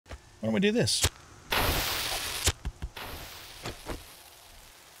Why don't we do this?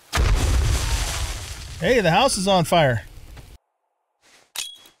 Hey, the house is on fire.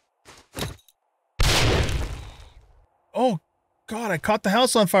 Oh, God, I caught the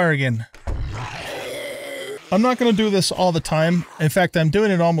house on fire again. I'm not going to do this all the time. In fact, I'm doing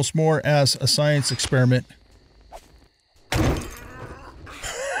it almost more as a science experiment.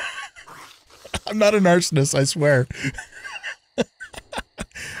 I'm not an arsonist, I swear.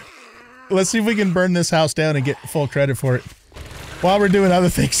 Let's see if we can burn this house down and get full credit for it while we're doing other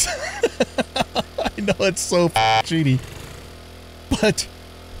things. I know it's so cheaty, but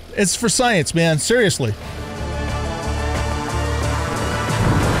it's for science, man. Seriously.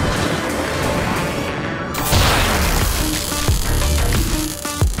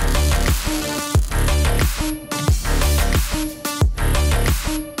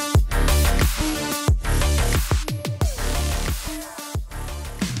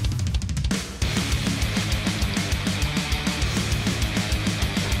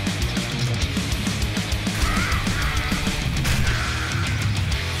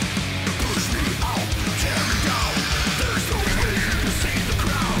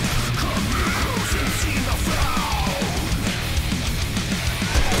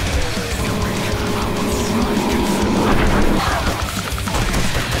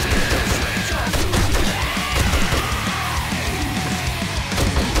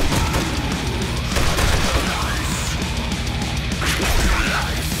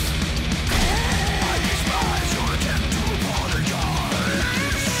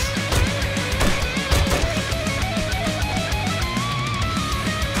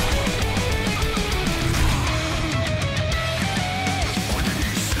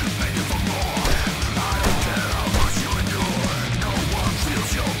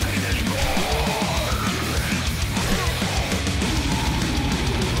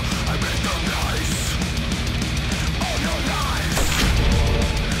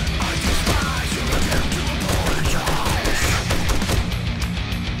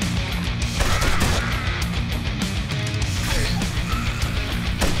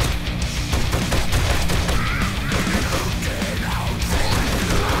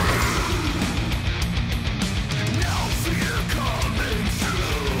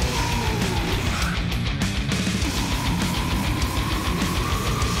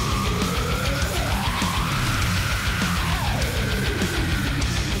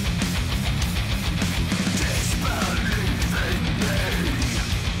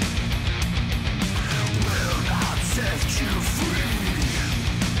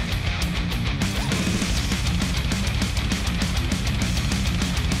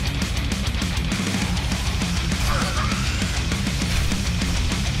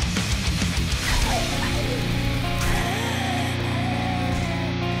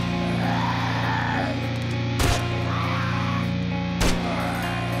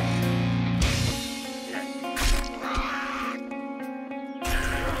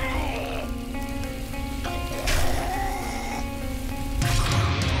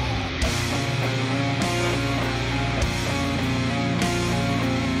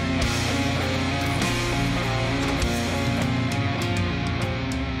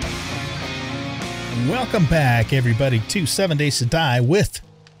 Welcome back, everybody, to 7 Days to Die with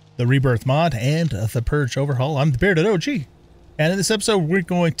the Rebirth mod and the Purge overhaul. I'm the Bearded OG, and in this episode, we're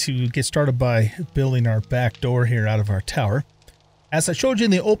going to get started by building our back door here out of our tower. As I showed you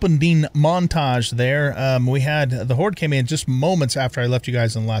in the opening montage there, we had the horde came in just moments after I left you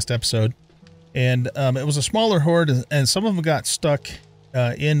guys in the last episode, and it was a smaller horde, and some of them got stuck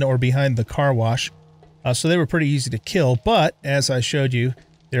in or behind the car wash, so they were pretty easy to kill. But as I showed you,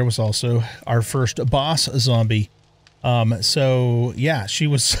 there was also our first boss zombie. So yeah, she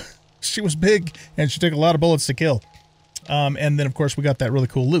was big and she took a lot of bullets to kill. And then of course we got that really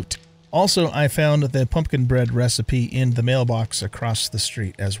cool loot. Also, I found the pumpkin bread recipe in the mailbox across the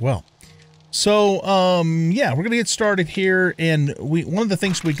street as well. So yeah, we're gonna get started here, and one of the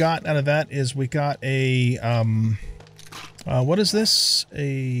things we got out of that is we got a what is this?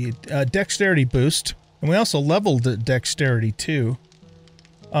 A dexterity boost, and we also leveled dexterity too.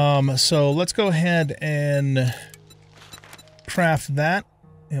 So let's go ahead and craft that,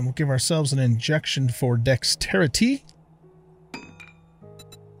 and we'll give ourselves an injection for dexterity.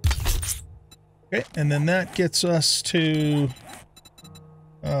 Okay, and then that gets us to,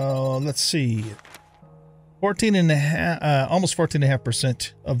 let's see, 14.5, almost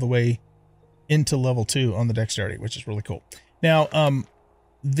 14.5% of the way into level 2 on the dexterity, which is really cool. Now,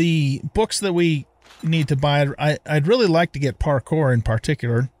 the books that we need to buy, I'd really like to get parkour in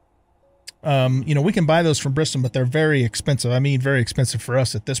particular. You know, we can buy those from Bristol, but they're very expensive. I mean, very expensive for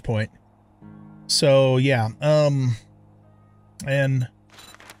us at this point. So, yeah. And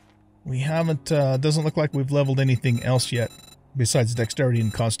we haven't, doesn't look like we've leveled anything else yet besides dexterity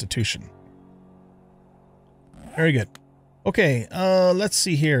and constitution. Very good. Okay, let's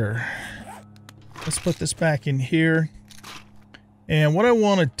see here. Let's put this back in here. And what I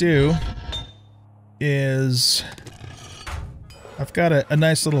want to do is... I've got a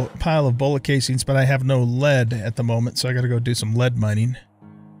nice little pile of bullet casings, but I have no lead at the moment, so I got to go do some lead mining.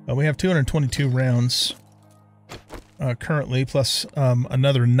 We have 222 rounds currently, plus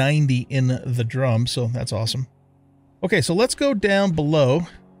another 90 in the drum, so that's awesome. Okay, so let's go down below.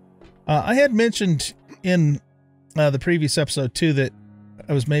 I had mentioned in the previous episode, too, that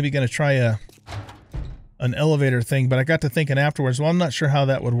I was maybe going to try an elevator thing, but I got to thinking afterwards, well, I'm not sure how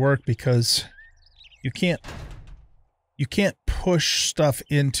that would work, because you can't push stuff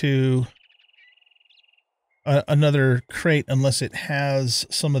into another crate unless it has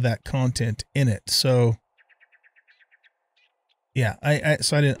some of that content in it. So yeah, I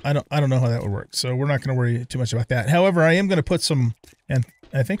don't know how that would work. So we're not going to worry too much about that. However, I am going to put some, and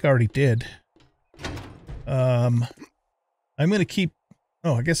I think I already did. I'm going to keep,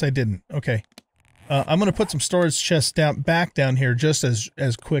 oh, I guess I didn't. Okay. I'm going to put some storage chests back down here just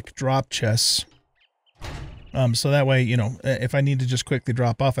as quick drop chests. So that way, you know, if I need to just quickly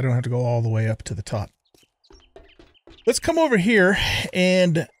drop off, I don't have to go all the way up to the top. Let's come over here,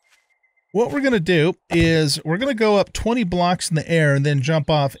 and what we're going to do is we're going to go up 20 blocks in the air and then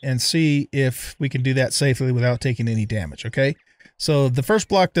jump off and see if we can do that safely without taking any damage, okay? So the first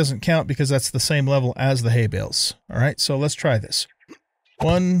block doesn't count because that's the same level as the hay bales. All right, so let's try this.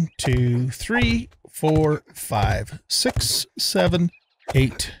 1, 2, 3, 4, 5, 6, 7,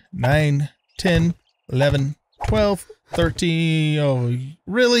 8, 9, 10, 11, 12, 13, oh,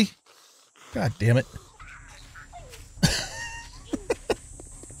 really? God damn it.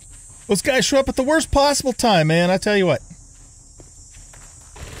 Those guys show up at the worst possible time, man, I tell you what.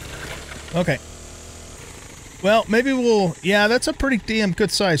 Okay. Well, maybe we'll... Yeah, that's a pretty damn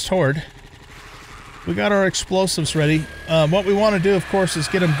good-sized horde. We got our explosives ready. What we want to do, of course, is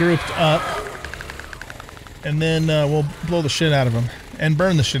get them grouped up. And then we'll blow the shit out of them. And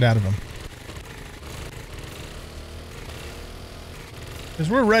burn the shit out of them. Because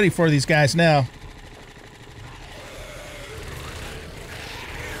we're ready for these guys now.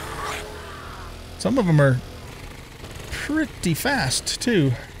 Some of them are pretty fast,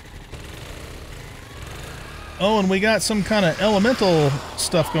 too. Oh, and we got some kind of elemental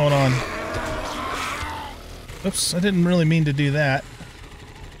stuff going on. Oops, I didn't really mean to do that.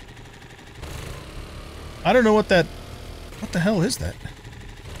 I don't know what that... What the hell is that?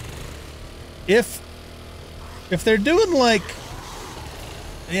 If they're doing like...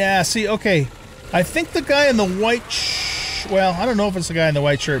 Yeah, see, okay. I think the guy in the white... Well, I don't know if it's the guy in the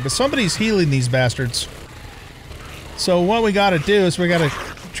white shirt, but somebody's healing these bastards. So what we gotta do is we gotta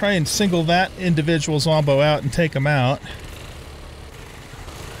try and single that individual zombo out and take him out.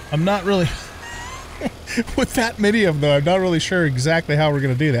 I'm not really... With that many of them, I'm not really sure exactly how we're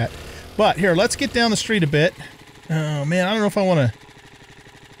gonna do that. But here, let's get down the street a bit. Oh man, I don't know if I want to...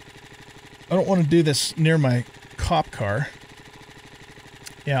 I don't want to do this near my cop car.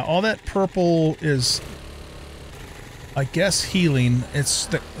 Yeah, all that purple is... I guess healing. It's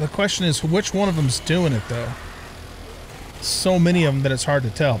the question is which one of them's doing it though. So many of them that it's hard to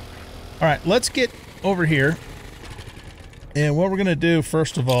tell. All right, let's get over here. And what we're going to do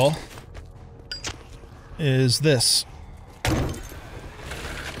first of all is this.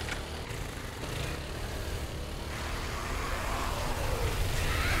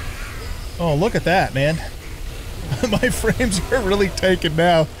 Oh, look at that, man. My frames are really taken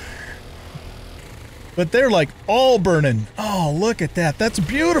now. But they're like all burning. Oh, look at that. That's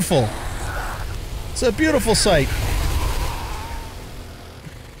beautiful. It's a beautiful sight.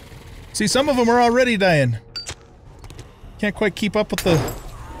 See, some of them are already dying. Can't quite keep up with the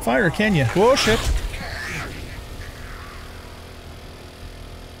fire, can you? Whoa, shit.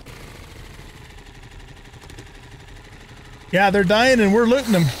 Yeah, they're dying and we're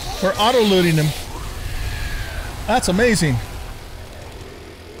looting them. We're auto-looting them. That's amazing.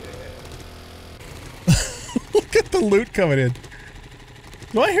 Look at the loot coming in.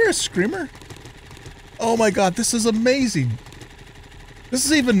 Do I hear a screamer? Oh my god, this is amazing. This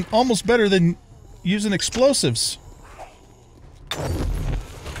is even almost better than using explosives.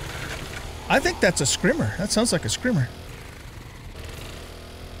 I think that's a screamer. That sounds like a screamer.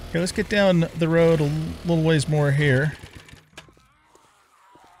 Okay, let's get down the road a little ways more here.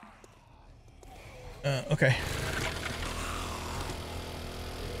 Okay.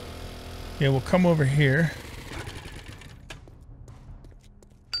 Okay, we'll come over here.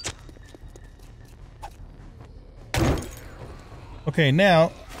 Okay,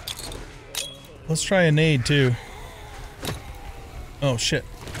 now let's try a nade too. Oh shit.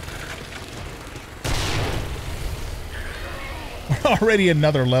 We're already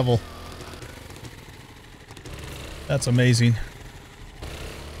another level. That's amazing.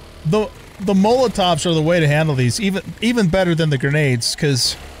 The Molotovs are the way to handle these, even better than the grenades,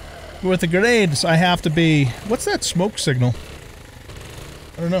 because with the grenades I have to be... What's that smoke signal?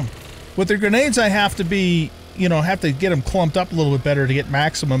 I don't know. With the grenades I have to be, you know, have to get them clumped up a little bit better to get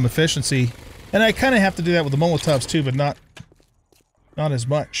maximum efficiency. And I kind of have to do that with the Molotovs too, but not as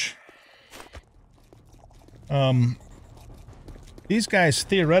much. These guys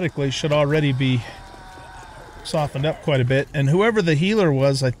theoretically should already be softened up quite a bit. And whoever the healer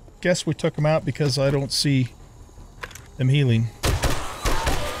was, I guess we took him out because I don't see them healing.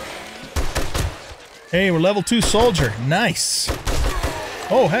 Hey, we're level 2 soldier. Nice.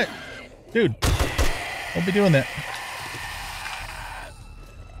 Oh, hey. Dude. Don't be doing that.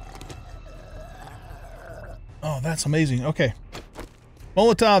 Oh, that's amazing. Okay.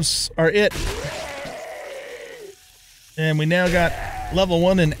 Molotovs are it. And we now got level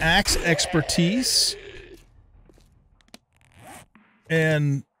 1 in axe expertise.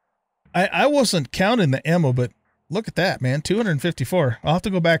 And I wasn't counting the ammo, but look at that, man. 254. I'll have to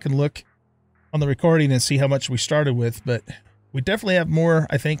go back and look on the recording and see how much we started with, but we definitely have more,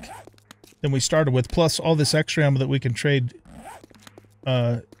 I think, than we started with, plus all this extra ammo that we can trade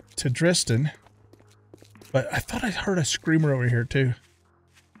to Driston. But I thought I heard a screamer over here, too.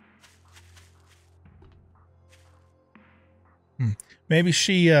 Maybe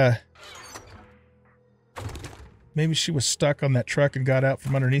she was stuck on that truck and got out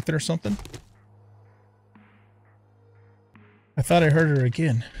from underneath it or something. I thought I heard her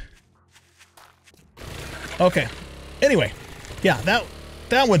again. Okay. Anyway, yeah,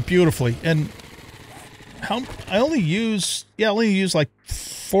 that went beautifully. And I only used like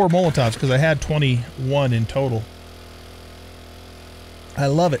 4 Molotovs because I had 21 in total. I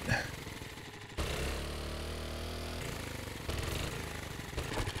love it.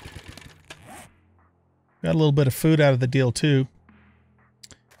 Got a little bit of food out of the deal too.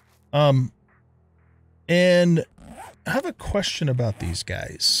 And I have a question about these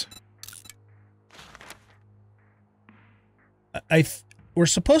guys. We're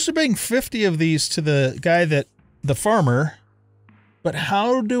supposed to bring 50 of these to the farmer, but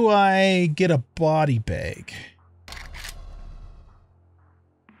how do I get a body bag?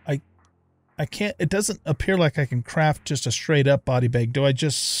 I can't, it doesn't appear like I can craft just a straight up body bag. Do I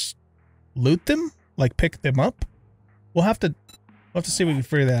just loot them? Like pick them up? We'll have to see if we can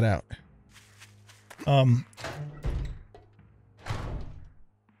figure that out.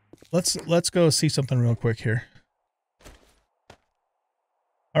 Let's go see something real quick here.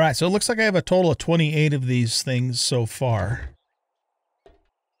 All right, so it looks like I have a total of 28 of these things so far.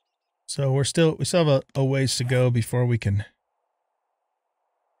 So we still have a ways to go before we can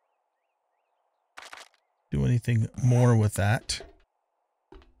do anything more with that.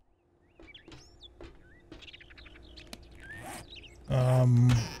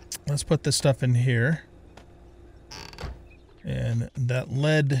 Let's put this stuff in here. And that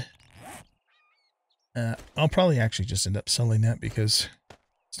lead, I'll probably actually just end up selling that because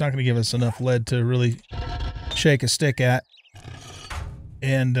it's not going to give us enough lead to really shake a stick at.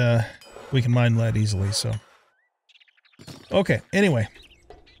 And we can mine lead easily, so. Okay, anyway.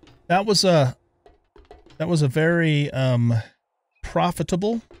 That was a very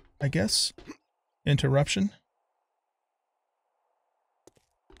profitable, I guess, interruption.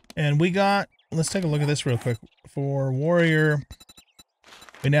 And we got, let's take a look at this real quick. For warrior,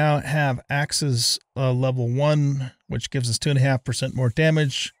 we now have axes level 1, which gives us 2.5% more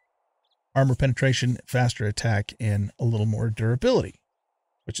damage, armor penetration, faster attack, and a little more durability,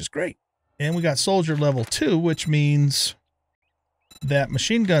 which is great. And we got soldier level 2, which means that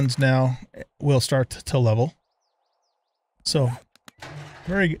machine guns now will start to level. So,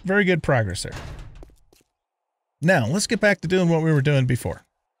 very, very good progress there. Now, let's get back to doing what we were doing before.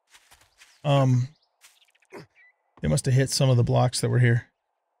 They must have hit some of the blocks that were here.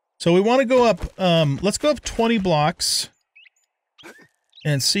 So we want to go up, let's go up 20 blocks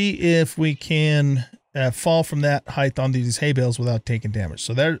and see if we can fall from that height on these hay bales without taking damage.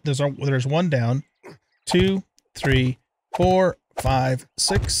 So there's one down, 2, 3, 4, 5,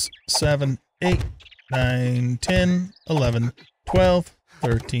 6, 7, 8, 9, 10, 11, 12,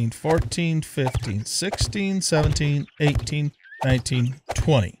 13, 14, 15, 16, 17, 18, 19,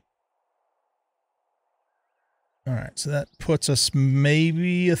 20. All right, so that puts us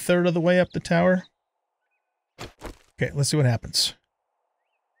maybe a third of the way up the tower. Okay, let's see what happens.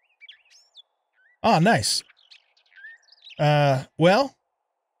 Oh, nice. Well,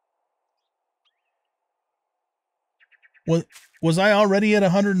 was I already at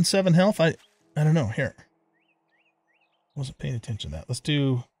 107 health? I don't know. Here, wasn't paying attention to that.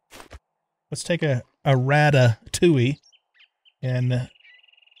 Let's take a ratatouille and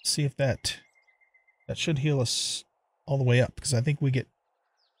see if that should heal us all the way up, because I think we get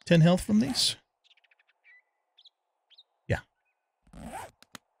 10 health from these. Yeah.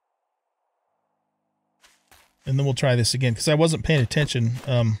 And then we'll try this again, because I wasn't paying attention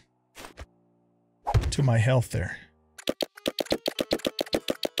to my health there.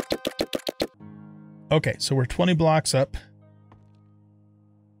 Okay, so we're 20 blocks up.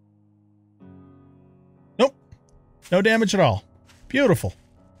 Nope. No damage at all. Beautiful.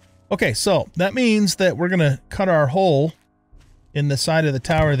 Okay, so that means that we're going to cut our hole in the side of the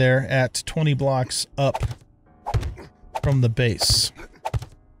tower there at 20 blocks up from the base.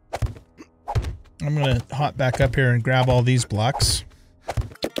 I'm going to hop back up here and grab all these blocks.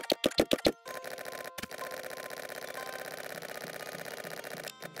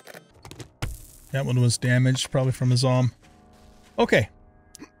 That one was damaged, probably from his arm. Okay,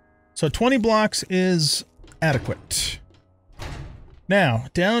 so 20 blocks is adequate. Now,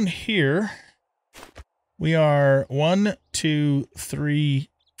 down here, we are 1, 2, 3,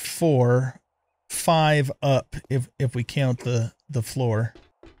 4, 5 up if we count the floor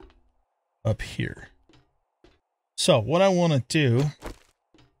up here. So what I want to do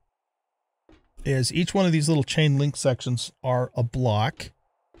is each one of these little chain link sections are a block.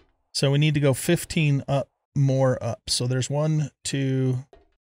 So we need to go 15 up, more up. So there's 1, 2,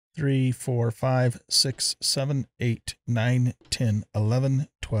 3, 4, 5, 6, 7, 8, 9, 10, 11,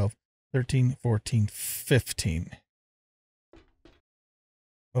 12, 13, 14, 15.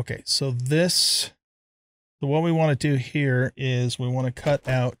 Okay, so what we want to do here is we want to cut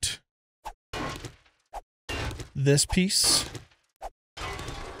out this piece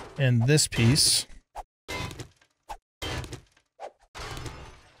and this piece.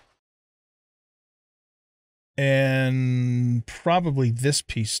 And probably this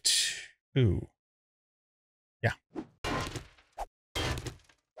piece too. Yeah.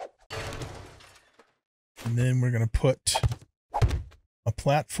 And then we're going to put a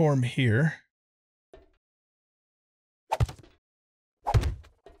platform here.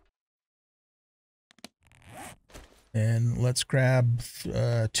 And let's grab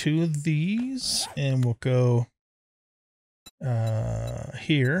 2 of these and we'll go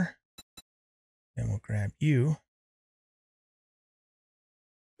here. And we'll grab you.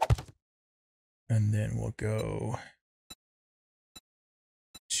 And then we'll go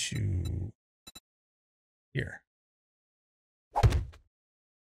to here.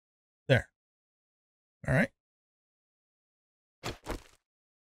 There. All right.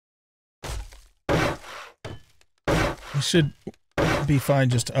 We should be fine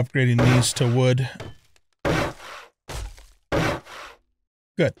just upgrading these to wood.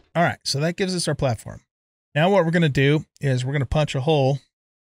 Good. All right. So that gives us our platform. Now what we're going to do is we're going to punch a hole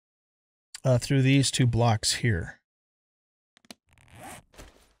through these 2 blocks here.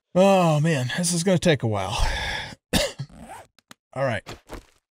 Oh, man. This is going to take a while. All right.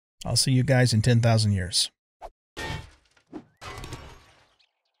 I'll see you guys in 10,000 years.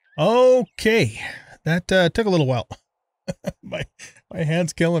 Okay. That took a little while. my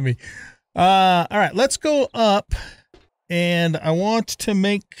hand's killing me. All right. Let's go up. And I want to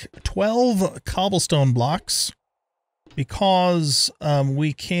make 12 cobblestone blocks because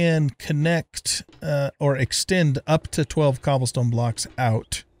we can connect or extend up to 12 cobblestone blocks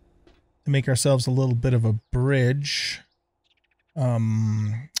out to make ourselves a little bit of a bridge.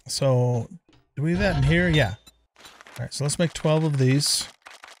 So do we do that in here? Yeah. All right, so let's make 12 of these.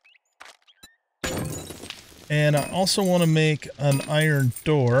 And I also want to make an iron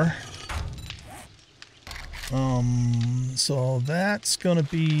door. So that's going to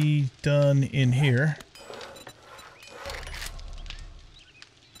be done in here.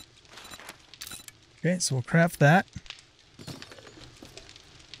 Okay, so we'll craft that.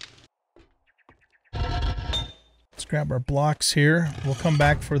 Let's grab our blocks here. We'll come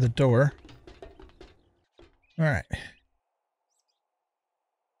back for the door. All right.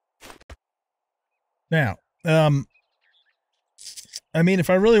 Now, I mean, if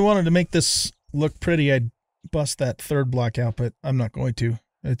I really wanted to make this look pretty, I'd bust that 3rd block out, but I'm not going to.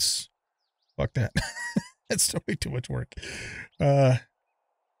 It's fuck that. That's still way too much work.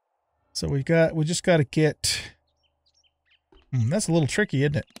 So we just got to get. That's a little tricky,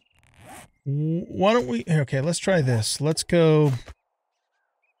 isn't it? Why don't we... Okay, let's try this. Let's go...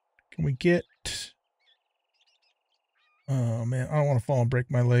 Can we get... Oh, man, I don't want to fall and break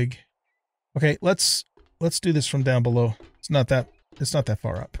my leg. Okay, let's do this from down below. It's not that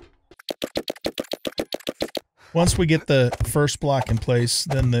far up. Once we get the first block in place,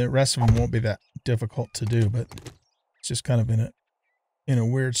 then the rest of them won't be that difficult to do, but it's just kind of in a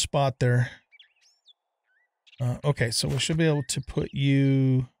weird spot there. Okay, so we should be able to put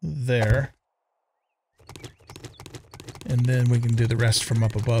you there. And then we can do the rest from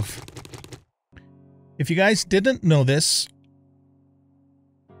up above. If you guys didn't know this,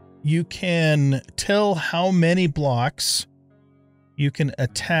 you can tell how many blocks you can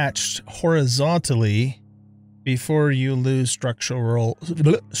attach horizontally before you lose structural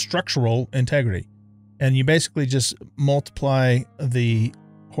integrity. And you basically just multiply the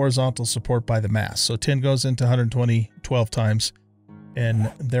horizontal support by the mass. So 10 goes into 120 12 times,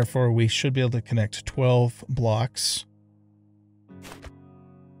 and therefore we should be able to connect 12 blocks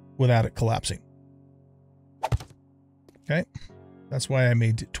without it collapsing. Okay, that's why I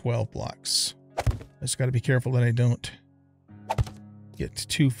made 12 blocks. I just got to be careful that I don't get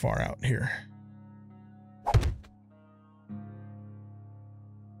too far out here.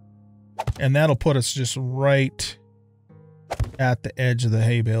 And that'll put us just right at the edge of the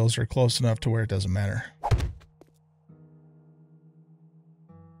hay bales, or close enough to where it doesn't matter.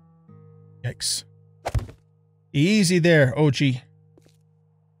 Yikes. Easy there, OG. See,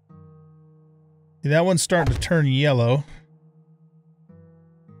 that one's starting to turn yellow.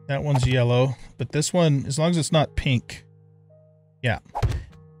 That one's yellow, but this one, as long as it's not pink. Yeah.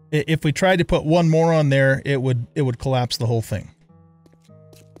 If we tried to put one more on there, it would collapse the whole thing.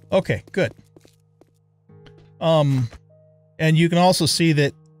 Okay, good. And you can also see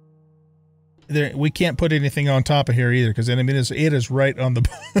that we can't put anything on top of here either, because I mean it is right on the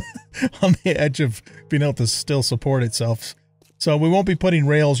on the edge of being able to still support itself. So we won't be putting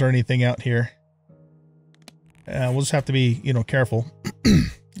rails or anything out here. We'll just have to be, careful,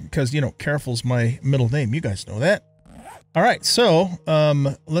 because careful's my middle name. You guys know that. All right, so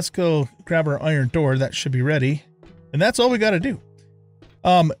let's go grab our iron door. That should be ready, and that's all we got to do.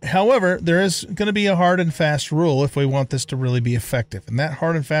 However, there is going to be a hard and fast rule if we want this to really be effective. And that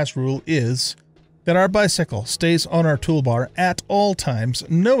hard and fast rule is that our bicycle stays on our toolbar at all times,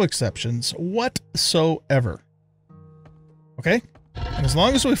 no exceptions whatsoever. Okay? And as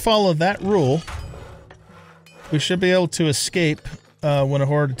long as we follow that rule, we should be able to escape when a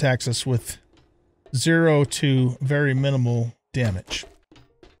horde attacks us with 0 to very minimal damage.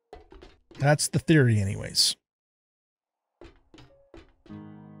 That's the theory anyways.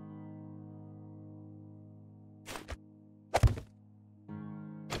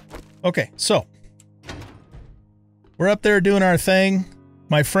 Okay, so we're up there doing our thing.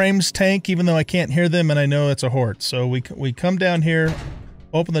 My frames tank, even though I can't hear them, and I know it's a horde. So we come down here,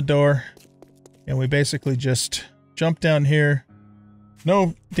 open the door, and we basically just jump down here.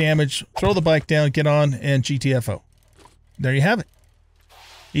 No damage. Throw the bike down, get on, and GTFO. There you have it.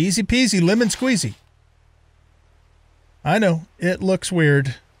 Easy peasy, lemon squeezy. I know, it looks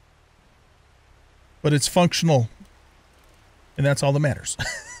weird, but it's functional, and that's all that matters.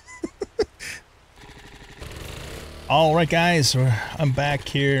 All right, guys, I'm back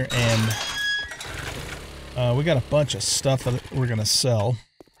here, and we got a bunch of stuff that we're gonna sell.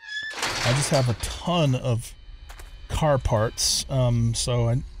 I just have a ton of car parts, so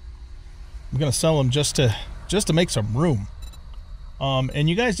I'm gonna sell them just to make some room. And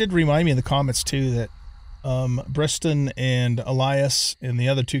you guys did remind me in the comments too that Briston and Elias and the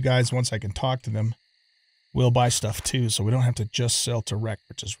other two guys, once I can talk to them, will buy stuff too, so we don't have to just sell to wreck,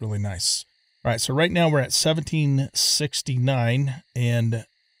 which is really nice. All right, so right now we're at 1769, and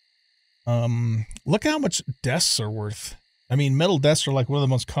look how much desks are worth. I mean, metal desks are like one of the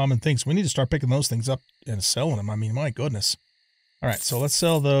most common things. We need to start picking those things up and selling them. I mean, my goodness. All right, so let's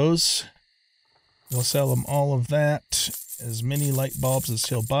sell those. We'll sell him all of that, as many light bulbs as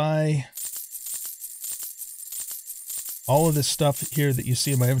he'll buy. All of this stuff here that you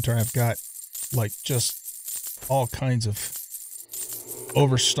see in my inventory, I've got like just all kinds of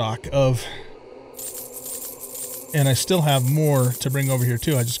overstock of. And I still have more to bring over here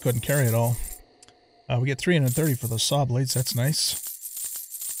too. I just couldn't carry it all. We get 330 for those saw blades. That's nice.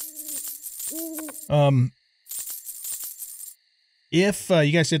 If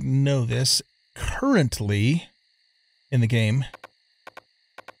you guys didn't know this, currently in the game,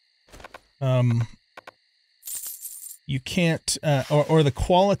 you can't, or the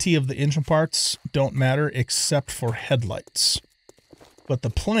quality of the engine parts don't matter except for headlights. But the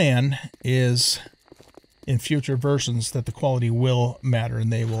plan is in future versions that the quality will matter,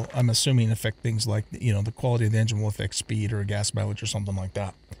 and they will, I'm assuming, affect things like, you know, the quality of the engine will affect speed or gas mileage or something like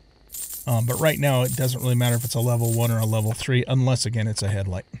that. But right now, it doesn't really matter if it's a level 1 or a level 3, unless, again, it's a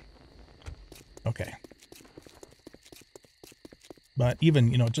headlight. Okay. But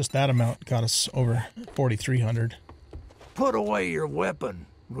even, you know, just that amount got us over 4,300. Put away your weapon.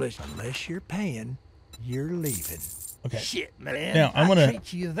 Unless you're paying, you're leaving. Okay. Shit, man. Now, I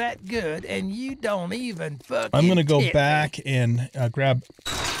treat you that good, and you don't even fucking I'm going to go tip back me. and grab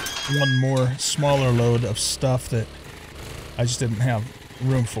one more smaller load of stuff that I just didn't have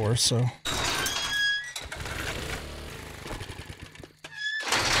room for, so...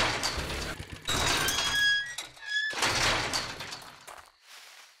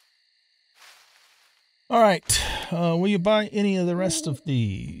 All right, will you buy any of the rest of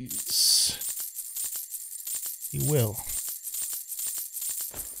these? You will.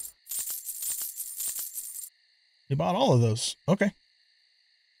 You bought all of those. Okay.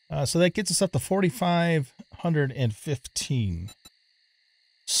 So that gets us up to 4,515.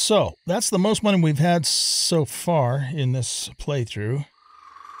 So that's the most money we've had so far in this playthrough.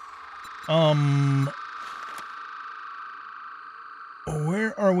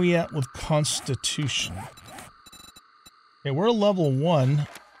 Where are we at with Constitution? Okay, we're level 1,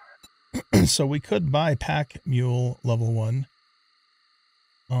 so we could buy Pack Mule level 1.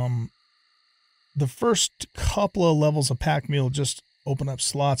 The first couple of levels of Pack Mule just open up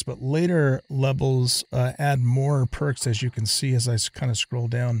slots, but later levels add more perks, as you can see as I kind of scroll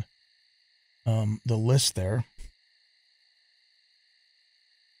down the list there.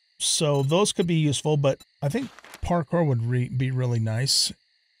 So those could be useful, but I think parkour would be really nice.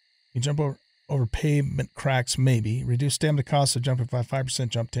 You jump over pavement cracks, maybe. Reduce stamina cost of jumping by 5%,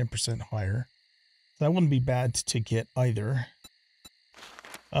 jump 10% higher. So that wouldn't be bad to get either.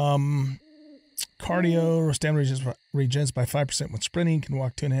 Cardio, stamina regens by 5% when sprinting, can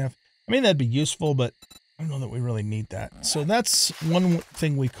walk 2.5. I mean, that'd be useful, but I don't know that we really need that. So that's one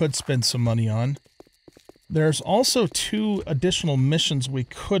thing we could spend some money on. There's also 2 additional missions we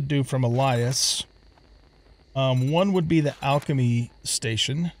could do from Elias. One would be the alchemy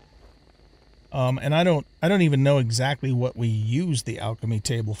station. And I don't even know exactly what we use the alchemy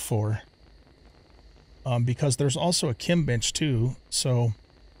table for. Because there's also a chem bench too. So,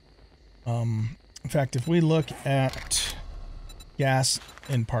 in fact, if we look at gas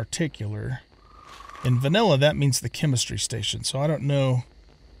in particular, in vanilla, that means the chemistry station. So I don't know.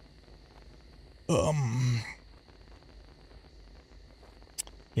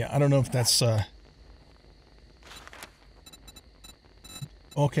 Yeah, I don't know if that's,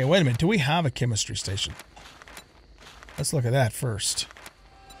 okay, wait a minute. Do we have a chemistry station? Let's look at that first.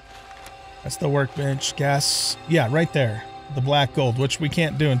 That's the workbench. Gas. Yeah, right there. The black gold, which we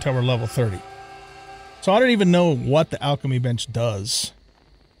can't do until we're level 30. So I don't even know what the alchemy bench does.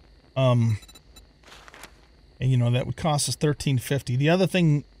 And you know, that would cost us $13.50. The other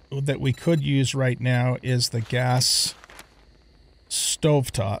thing that we could use right now is the gas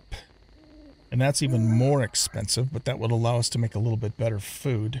stovetop. And that's even more expensive, but that would allow us to make a little bit better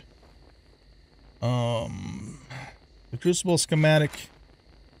food. The crucible schematic,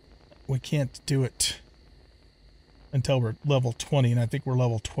 we can't do it until we're level 20, and I think we're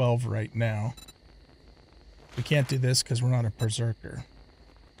level 12 right now. We can't do this because we're not a berserker.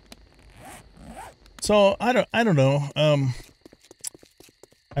 So I don't know.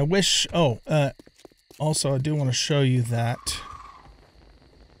 I wish. Also I do want to show you that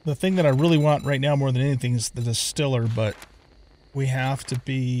the thing that I really want right now more than anything is the distiller, but we have to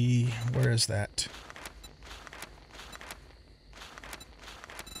be. Where is that?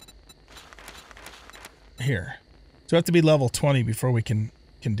 Here. So we have to be level 20 before we can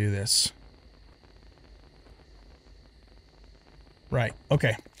do this. Right.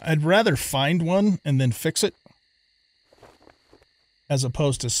 Okay. I'd rather find one and then fix it as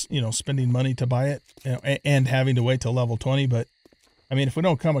opposed to, you know, spending money to buy it, you know, and having to wait till level 20. But I mean, if we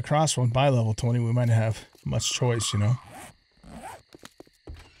don't come across one by level 20, we might not have much choice, you know.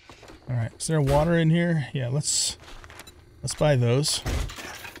 All right. Is there water in here? Yeah, let's buy those.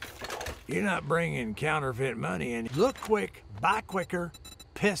 You're not bringing counterfeit money in. Look quick, buy quicker,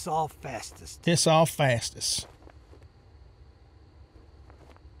 piss off fastest. Piss off fastest.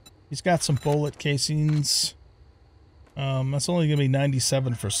 He's got some bullet casings. That's only gonna be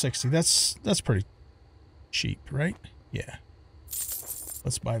 97 for 60. That's pretty cheap, right? Yeah.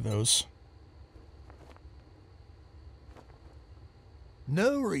 Let's buy those.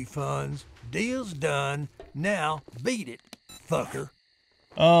 No refunds. Deal's done. Now beat it, fucker.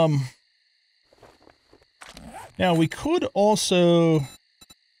 Now we could also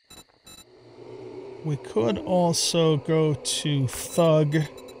we could also go to Thug.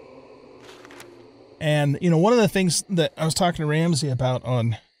 And, you know, one of the things that I was talking to Ramsey about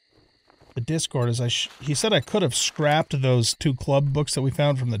on the Discord is he said I could have scrapped those 2 club books that we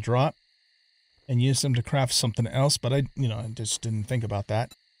found from the drop and used them to craft something else, but I just didn't think about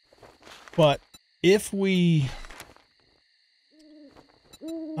that. But if we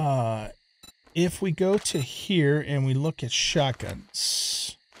go to here and we look at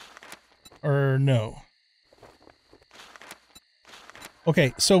shotguns, or no.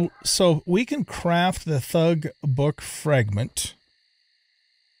 Okay, so we can craft the Thug book fragment,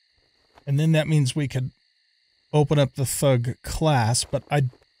 and then that means we could open up the Thug class, but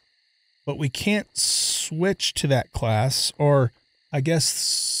we can't switch to that class, or I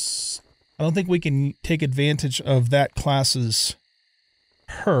guess I don't think we can take advantage of that class's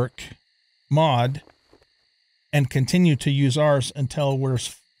perk mod and continue to use ours until we're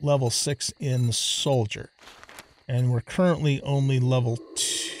level 6 in Soldier. And we're currently only level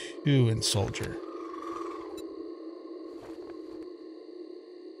 2 in Soldier.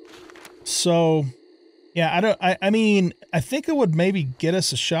 So, yeah, I mean, I think it would maybe get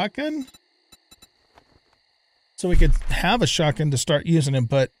us a shotgun. So we could have a shotgun to start using it,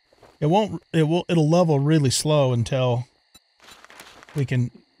 but it'll level really slow until we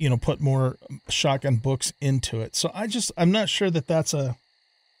can, you know, put more shotgun books into it. So I'm not sure that that's a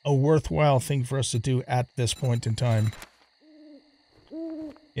worthwhile thing for us to do at this point in time.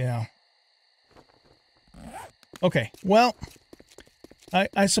 Yeah. Okay, well,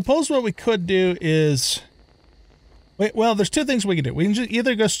 I suppose what we could do is... well, there's 2 things we can do. We can just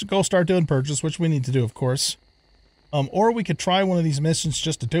either go start doing purges, which we need to do, of course. Or we could try one of these missions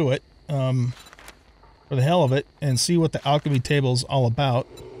just to do it. For the hell of it, and see what the alchemy table is all about.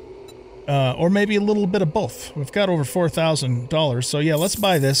 Or maybe a little bit of both. We've got over $4,000, so yeah, let's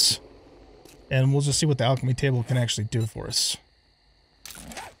buy this, and we'll just see what the alchemy table can actually do for us.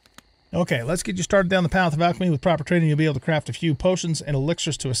 Okay, let's get you started down the path of alchemy. With proper training, you'll be able to craft a few potions and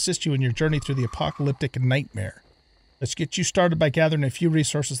elixirs to assist you in your journey through the apocalyptic nightmare. Let's get you started by gathering a few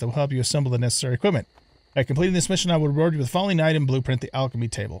resources that will help you assemble the necessary equipment. By completing this mission, I will reward you with the following item blueprint, the alchemy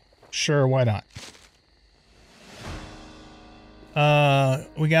table. Sure, why not?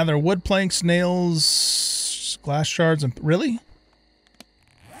 We gather wood planks, nails, glass shards, and... Really?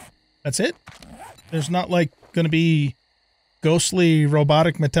 That's it? There's not, like, gonna be ghostly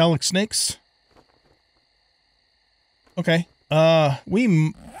robotic metallic snakes? Okay.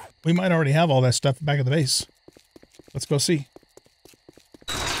 We might already have all that stuff back at the base. Let's go see.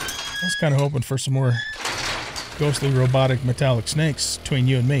 I was kind of hoping for some more ghostly robotic metallic snakes between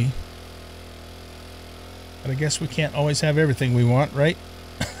you and me. But I guess we can't always have everything we want, right?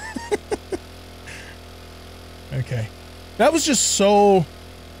 Okay. That was just so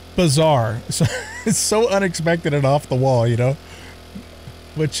bizarre. It's so unexpected and off the wall, you know?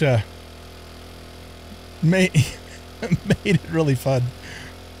 Which, made it really fun.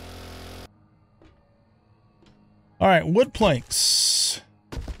 Alright, wood planks.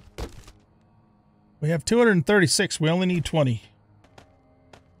 We have 236. We only need 20.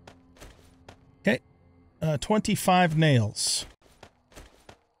 Okay. 25 nails.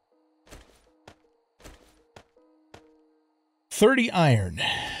 $30 iron.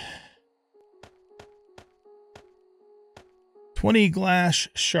 20 glass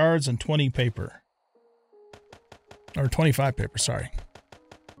shards and 20 paper. Or 25 paper, sorry.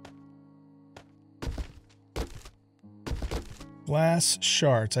 Glass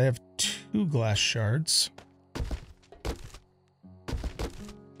shards. I have 2 glass shards. I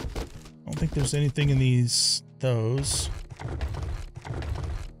don't think there's anything in those.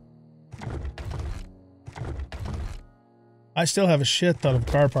 I still have a shit ton of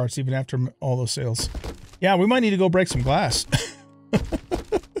car parts even after all those sales. Yeah, we might need to go break some glass.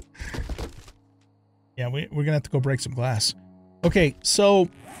 Yeah, we're gonna have to go break some glass. Okay, so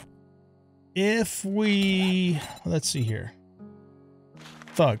if we... let's see here.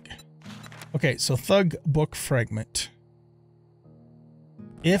 Thug. Okay, so Thug book fragment.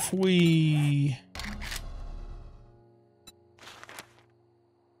 If we...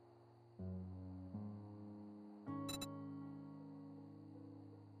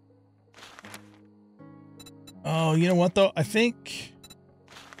 oh, you know what though? I think...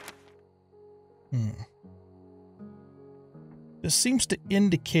 this seems to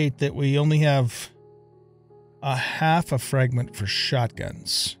indicate that we only have a half a fragment for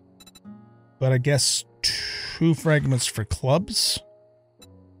shotguns. But I guess 2 fragments for clubs?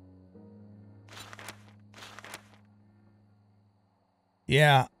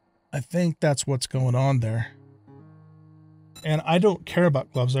 Yeah, I think that's what's going on there. And I don't care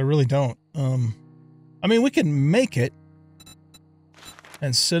about gloves, I really don't. I mean, we can make it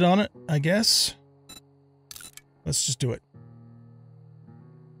and sit on it, I guess. Let's just do it.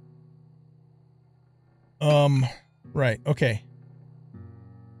 Right, okay.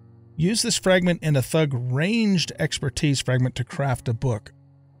 Use this fragment and a thug ranged expertise fragment to craft a book.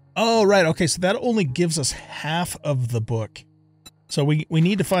 Oh, right, okay, so that only gives us half of the book. So we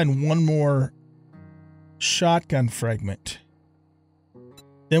need to find one more shotgun fragment.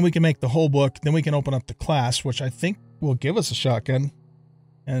 Then we can make the whole book, then we can open up the class, which I think will give us a shotgun.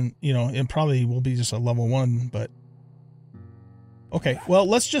 And, you know, it probably will be just a level 1, but... Okay, well,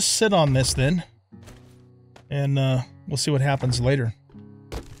 let's just sit on this then. And we'll see what happens later.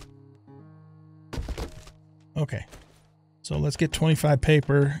 Okay. So let's get 25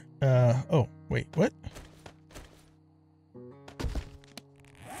 paper. Oh, wait, what?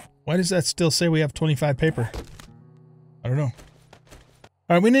 Why does that still say we have 25 paper? I don't know.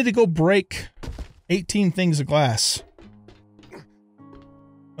 All right, we need to go break 18 things of glass.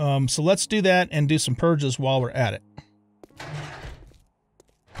 So let's do that and do some purges while we're at it.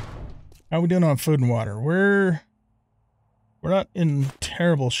 How are we doing on food and water? We're not in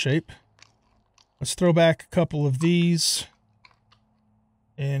terrible shape. Let's throw back a couple of these.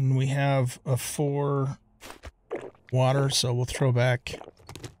 And we have a 4 water, so we'll throw back...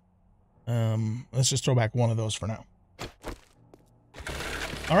 let's just throw back one of those for now.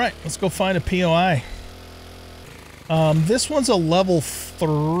 Alright, let's go find a POI. This one's a level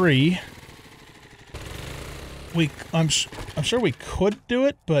 3. I'm sure we could do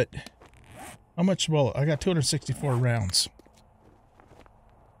it, but... How much? Well, I got 264 rounds.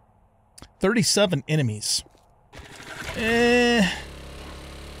 37 enemies. I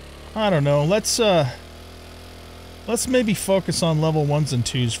don't know. Let's maybe focus on level 1s and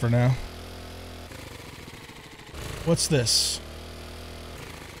 2s for now. What's this?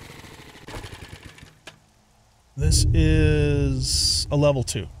 This is a level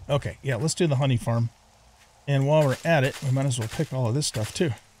 2. Okay, yeah, let's do the honey farm. And while we're at it, we might as well pick all of this stuff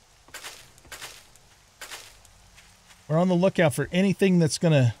too. We're on the lookout for anything that's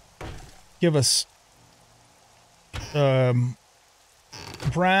going to give us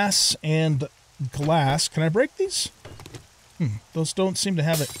brass and glass. Can I break these? Those don't seem to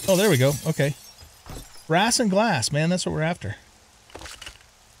have it. Oh, there we go. Okay. Brass and glass, man. That's what we're after.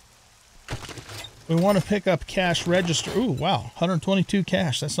 We want to pick up cash register. Ooh, wow. 122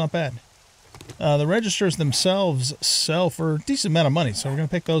 cash. That's not bad. The registers themselves sell for a decent amount of money, so we're going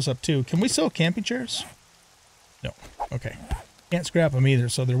to pick those up too. Can we sell camping chairs? No. Okay. Can't scrap them either,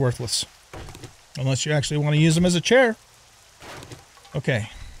 so they're worthless. Unless you actually want to use them as a chair. Okay.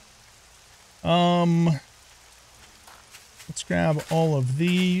 Let's grab all of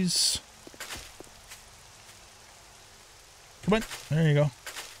these. Come on. There you go.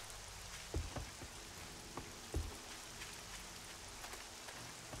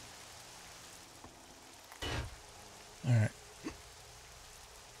 All right.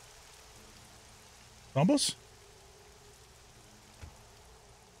 Combos?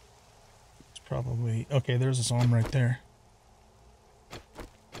 It's probably... Okay, there's a psalm right there.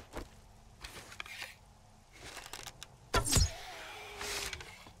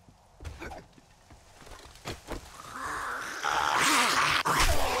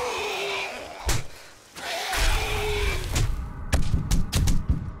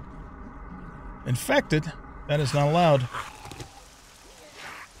 Infected? That is not allowed.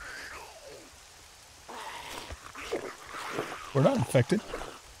 We're not infected.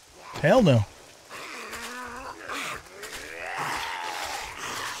 Hell no.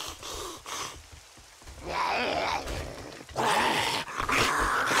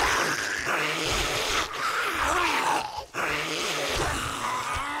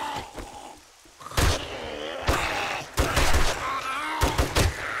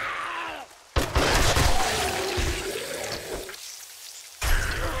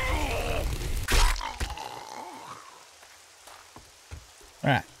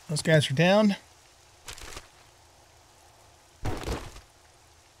 Alright, those guys are down.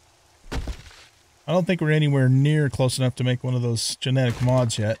 I don't think we're anywhere near close enough to make one of those genetic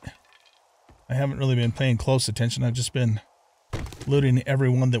mods yet. I haven't really been paying close attention. I've just been looting every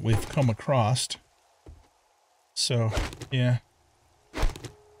one that we've come across. So, yeah.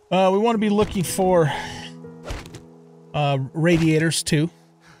 We want to be looking for radiators too.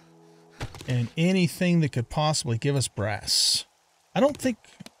 And anything that could possibly give us brass. I don't think...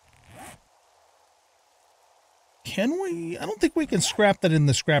 Can we? I don't think we can scrap that in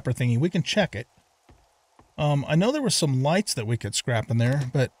the scrapper thingy. We can check it. I know there were some lights that we could scrap in there,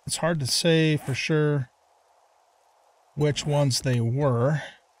 but it's hard to say for sure which ones they were.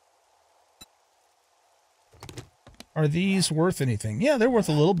 Are these worth anything? Yeah, they're worth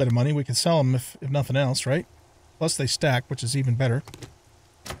a little bit of money. We can sell them if nothing else, right? Plus they stack, which is even better.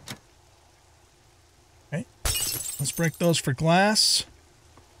 Okay. Let's break those for glass.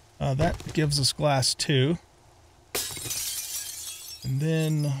 That gives us glass too. And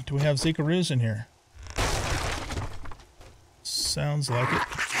then, do we have Zikaroos in here? Sounds like it.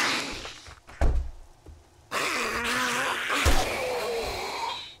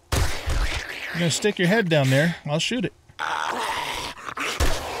 You're gonna stick your head down there. I'll shoot it.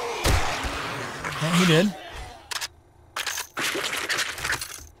 Oh, he did.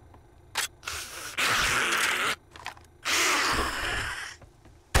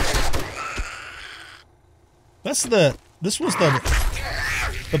 This was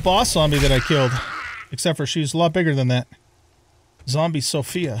the boss zombie that I killed. Except for she's a lot bigger than that. Zombie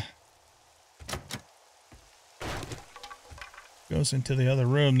Sophia. Goes into the other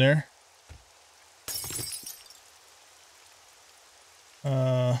room there.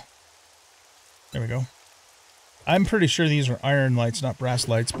 There we go. I'm pretty sure these are iron lights, not brass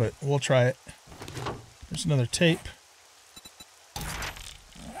lights, but we'll try it. There's another tape.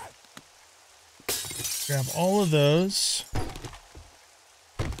 Grab all of those.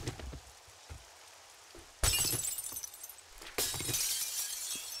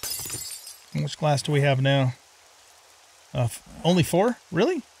 How much glass do we have now? Only 4?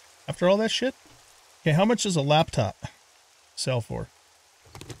 Really? After all that shit? Okay, how much does a laptop sell for?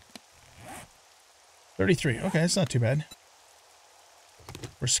 33. Okay, that's not too bad.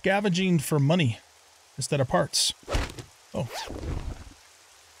 We're scavenging for money instead of parts. Oh.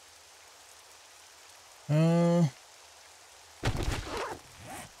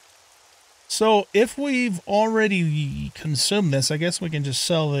 So if we've already consumed this, I guess we can just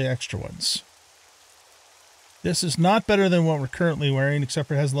sell the extra ones. This is not better than what we're currently wearing, except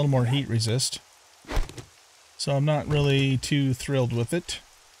for it has a little more heat resist. So I'm not really too thrilled with it.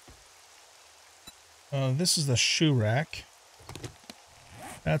 This is the shoe rack.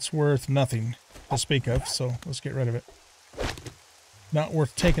 That's worth nothing to speak of, so let's get rid of it. Not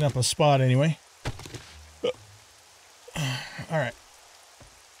worth taking up a spot anyway. Alright.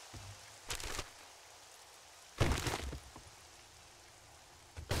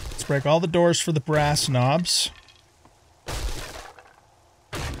 Let's break all the doors for the brass knobs.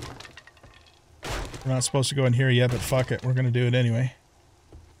 We're not supposed to go in here yet, but fuck it. We're going to do it anyway.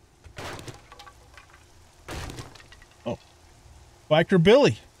 Oh. Biker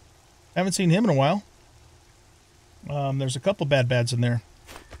Billy. Haven't seen him in a while. There's a couple bads in there.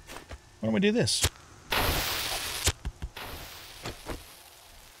 Why don't we do this?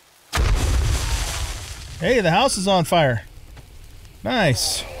 Hey, the house is on fire.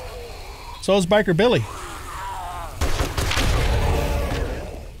 Nice. So is Biker Billy.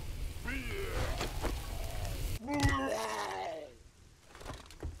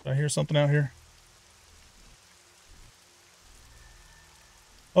 Did I hear something out here?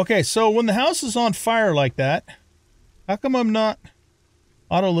 Okay, so when the house is on fire like that, how come I'm not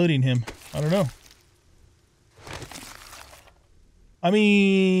auto-looting him? I don't know. I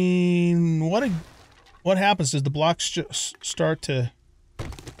mean, what happens? Does the blocks just start to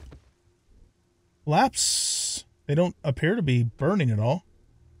collapse? They don't appear to be burning at all.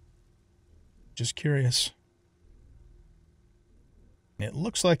 Just curious. It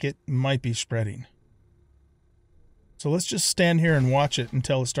looks like it might be spreading. So let's just stand here and watch it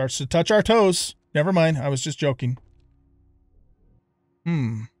until it starts to touch our toes. Never mind, I was just joking.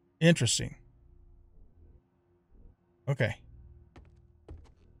 Interesting. Okay.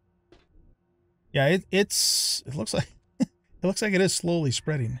 Yeah, it looks like it looks like it is slowly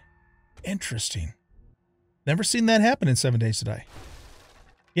spreading. Interesting. Never seen that happen in 7 Days to Die.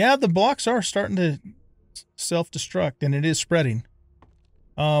 Yeah, the blocks are starting to self-destruct, and it is spreading.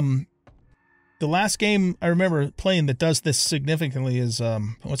 The last game I remember playing that does this significantly is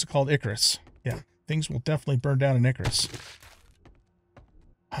what's it called? Icarus. Yeah, things will definitely burn down in Icarus.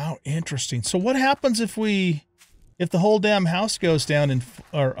 How interesting. So what happens if the whole damn house goes down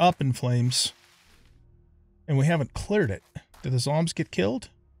or up in flames? And we haven't cleared it. Do the zombies get killed?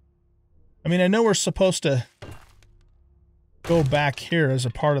 I mean, I know we're supposed to go back here as a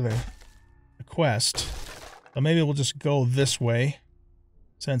part of the quest. But maybe we'll just go this way.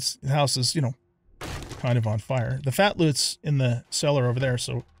 Since the house is, you know, kind of on fire. The fat loot's in the cellar over there,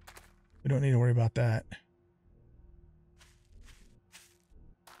 so we don't need to worry about that.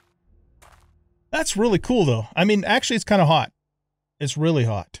 That's really cool, though. I mean, actually, it's kind of hot. It's really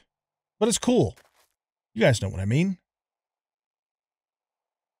hot. But it's cool. You guys know what I mean.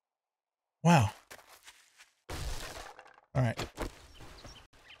 Wow. All right.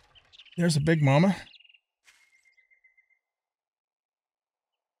 There's a big mama.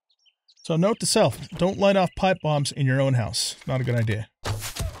 So note to self, don't light off pipe bombs in your own house. Not a good idea.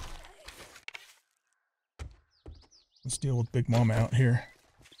 Let's deal with Big Mama out here.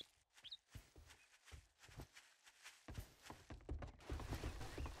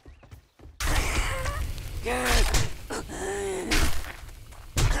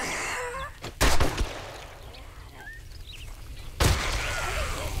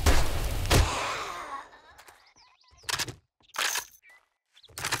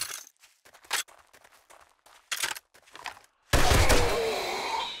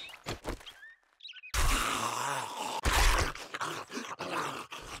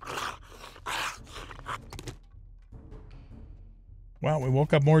 Wow, we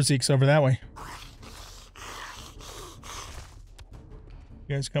woke up more Zeeks over that way.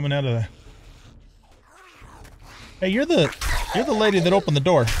 You guys coming out of the... Hey, you're the lady that opened the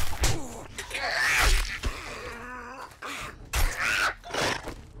door.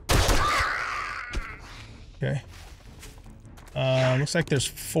 Okay. Looks like there's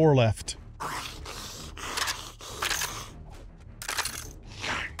 4 left.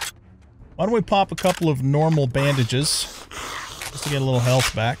 Why don't we pop a couple of normal bandages just to get a little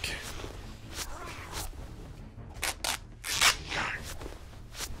health back.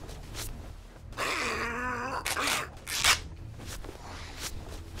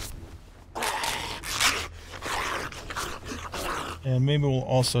 And maybe we'll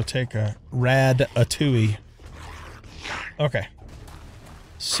also take a Ratatouille. Okay.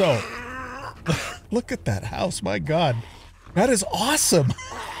 So, look at that house, my god. That is awesome!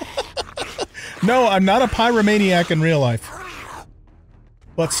 No, I'm not a pyromaniac in real life.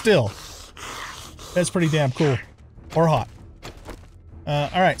 But still, that's pretty damn cool. Or hot.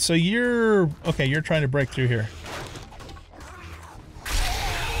 Alright, so you're... Okay, you're trying to break through here.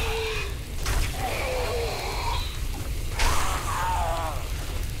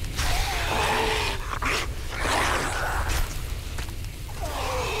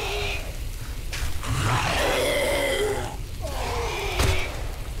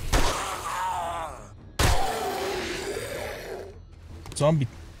 Zombie...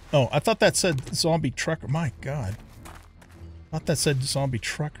 Oh, I thought that said zombie trucker. My god. I thought that said zombie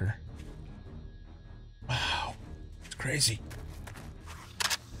trucker. Wow. It's crazy.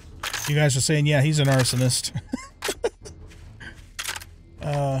 You guys are saying, yeah, he's an arsonist.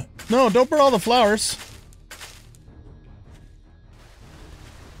 No, don't burn all the flowers.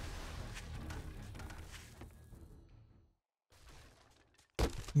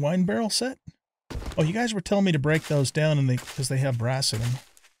 Wine barrel set? Oh, you guys were telling me to break those down and because they have brass in them.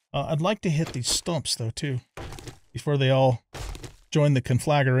 I'd like to hit these stumps, though, too. Before they all join the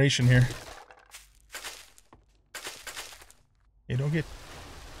conflagration here. Hey, don't get...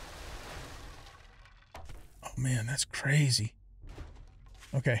 Oh, man, that's crazy.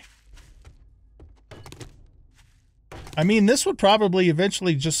 Okay. I mean, this would probably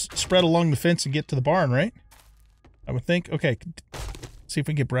eventually just spread along the fence and get to the barn, right? I would think. Okay, see if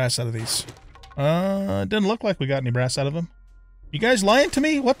we can get brass out of these. It doesn't look like we got any brass out of them. You guys lying to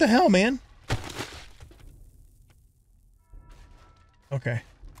me? What the hell, man? Okay.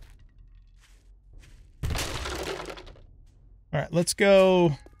 Alright, let's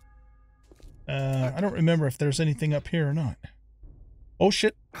go. I don't remember if there's anything up here or not. Oh,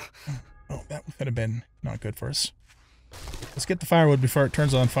 shit. Oh, that could have been not good for us. Let's get the firewood before it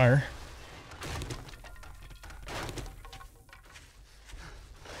turns on fire.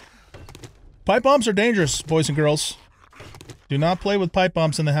 Pipe bombs are dangerous, boys and girls. Do not play with pipe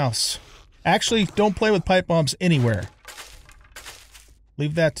bombs in the house. Actually, don't play with pipe bombs anywhere.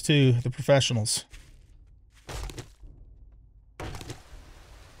 Leave that to the professionals.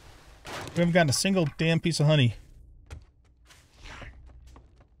 We haven't gotten a single damn piece of honey.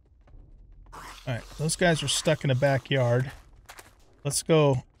 Alright, those guys are stuck in the backyard. Let's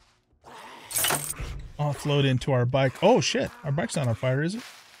go offload into our bike. Oh shit, our bike's not on fire, is it?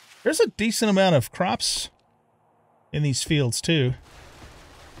 There's a decent amount of crops in these fields too.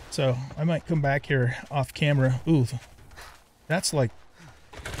 So I might come back here off camera. Ooh, that's like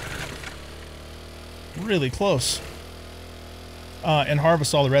really close. And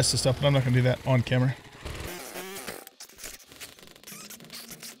harvest all the rest of the stuff, but I'm not going to do that on camera.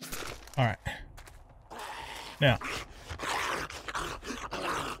 Alright. Now.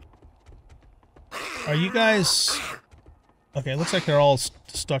 Are you guys... Okay, it looks like they're all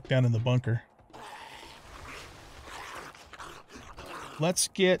stuck down in the bunker. Let's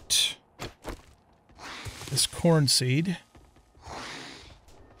get this corn seed.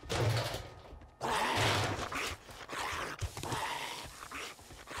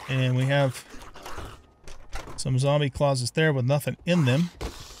 And we have some zombie closets there with nothing in them.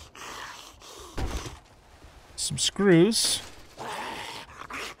 some screws.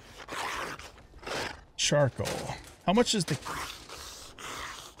 Charcoal. How much is the...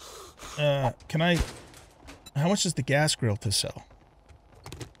 How much is the gas grill to sell?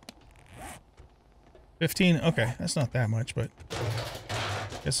 15? Okay, that's not that much, but...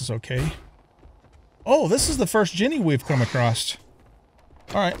 guess it's okay. Oh, this is the first Ginny we've come across.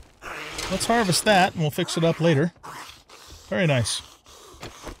 Alright. Let's harvest that, and we'll fix it up later. Very nice.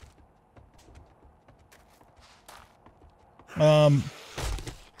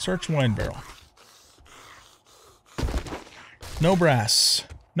 Search wine barrel. No brass.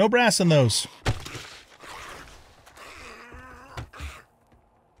 No brass in those.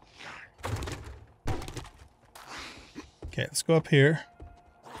 Okay, let's go up here.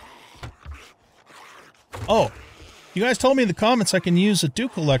 Oh, you guys told me in the comments I can use a dew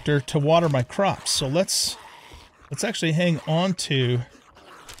collector to water my crops. So let's actually hang on to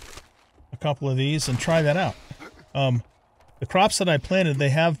a couple of these and try that out. The crops that I planted, they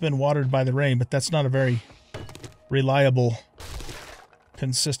have been watered by the rain, but that's not a very reliable,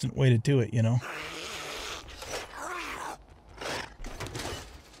 consistent way to do it, you know.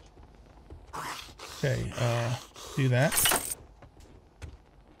 Okay, do that.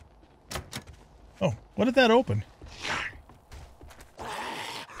 Oh, what did that open?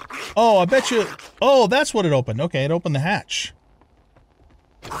 Oh, I bet you... oh, that's what it opened. Okay, it opened the hatch.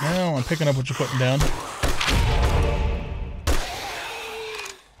 Now I'm picking up what you're putting down.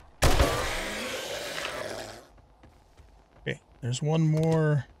 Okay, there's one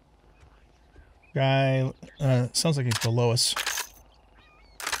more guy. Sounds like he's below us.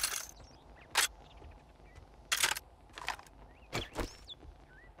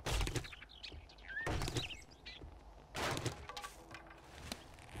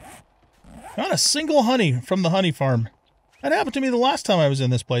 Not a single honey from the honey farm. That happened to me the last time I was in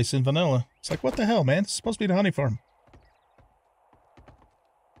this place in vanilla. It's like, what the hell, man? It's supposed to be the honey farm.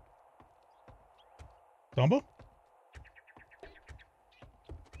 Dumbo?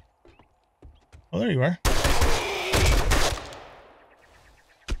 Oh, there you are.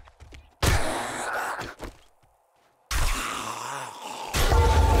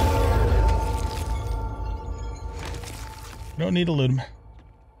 Don't need to loot him.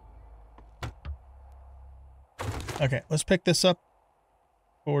 Okay, let's pick this up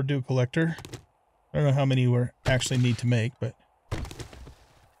for dew collector. I don't know how many we actually need to make, but...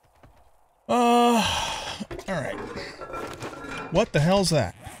 alright. What the hell's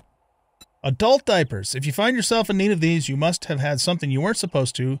that? Adult diapers. If you find yourself in need of these, you must have had something you weren't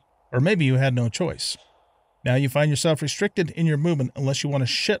supposed to, or maybe you had no choice. Now you find yourself restricted in your movement unless you want to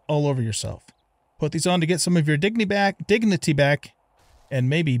shit all over yourself. Put these on to get some of your dignity back, and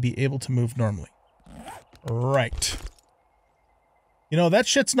maybe be able to move normally. Right. You know, that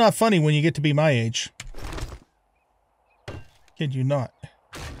shit's not funny when you get to be my age. Kid you not.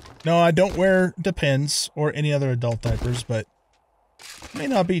 No, I don't wear Depends or any other adult diapers, but it may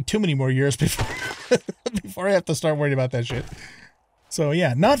not be too many more years before, before I have to start worrying about that shit. So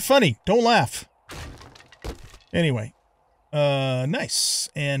yeah, not funny. Don't laugh. Anyway. Nice.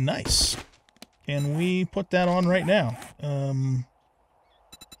 And nice. Can we put that on right now?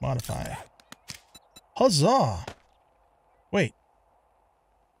 Modify. Huzzah! Wait.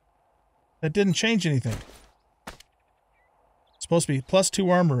 That didn't change anything. It's supposed to be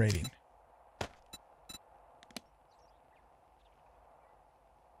 +2 armor rating.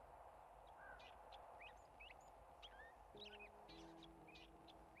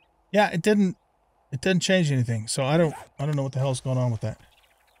 Yeah, it didn't change anything. So I don't know what the hell's going on with that.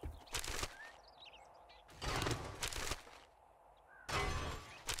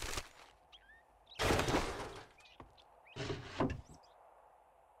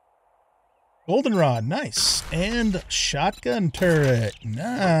 Goldenrod, nice. And shotgun turret,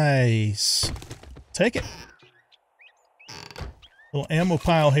 nice. Take it. Little ammo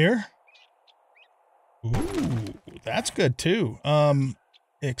pile here. Ooh, that's good too.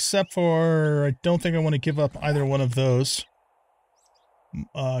 Except for I don't think I want to give up either one of those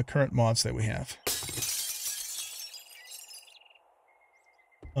current mods that we have.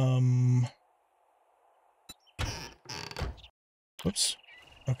 Whoops.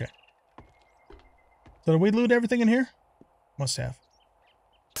 Okay. So did we loot everything in here? Must have.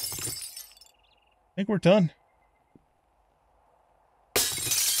 I think we're done.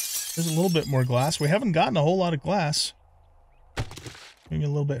 There's a little bit more glass. We haven't gotten a whole lot of glass. Maybe a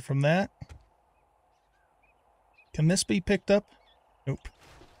little bit from that. Can this be picked up? Nope.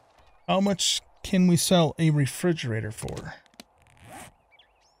 How much can we sell a refrigerator for?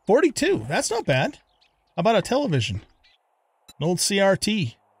 42. That's not bad. How about a television? An old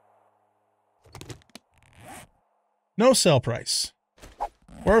CRT. No sell price.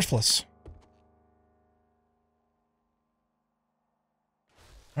 Worthless.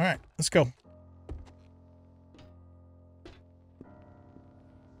 All right, let's go.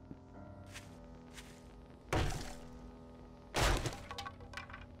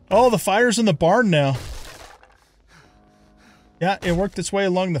 Oh, the fire's in the barn now. Yeah, it worked its way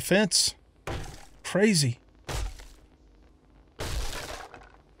along the fence. Crazy.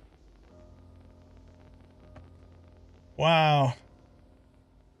 Wow.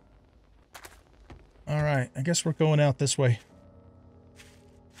 All right, I guess we're going out this way.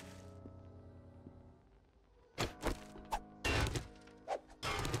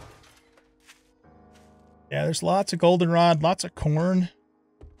 Yeah, there's lots of goldenrod, lots of corn.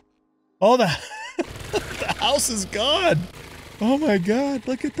 Oh, the house is gone. Oh my God,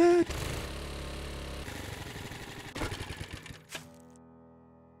 look at that.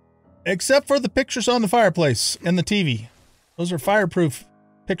 Except for the pictures on the fireplace and the TV. Those are fireproof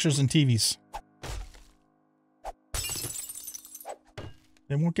pictures and TVs.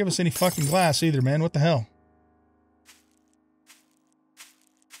 They won't give us any fucking glass either, man. What the hell?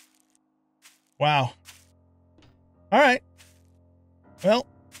 Wow. All right. Well,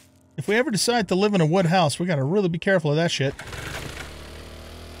 if we ever decide to live in a wood house, we got to really be careful of that shit.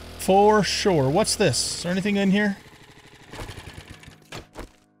 For sure. What's this? Is there anything in here?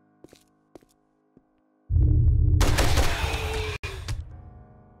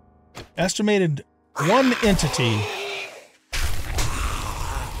 Estimated 1 entity.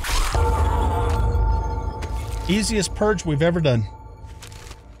 Easiest purge we've ever done.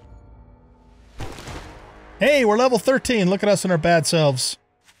 Hey, we're level 13. Look at us and our bad selves.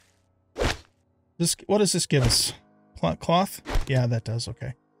 What does this give us? Cloth? Yeah, that does.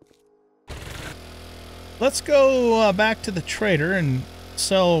 Okay. Let's go back to the trader and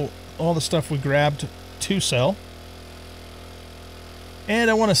sell all the stuff we grabbed to sell.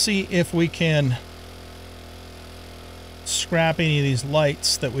 And I want to see if we can scrap any of these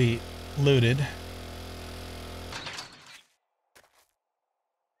lights that we looted.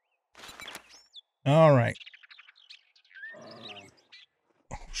 All right.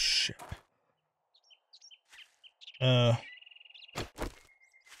 Oh, shit.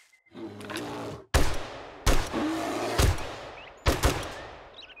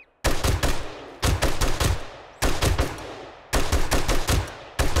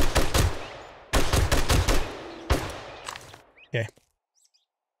 Okay.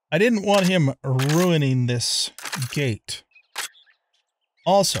 I didn't want him ruining this gate.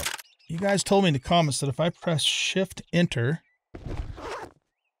 Also, you guys told me in the comments that if I press Shift Enter,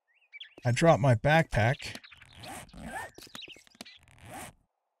 I drop my backpack,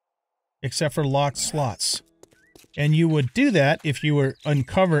 except for locked slots. And you would do that if you were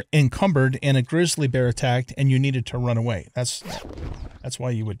encumbered and a grizzly bear attacked and you needed to run away. That's why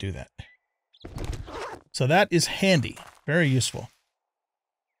you would do that. So that is handy. Very useful.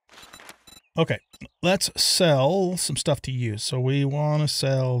 Okay, let's sell some stuff to use. So we want to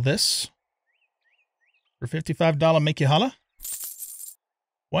sell this for $55. Make you holla?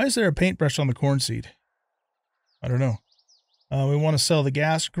 Why is there a paintbrush on the corn seed? I don't know. We want to sell the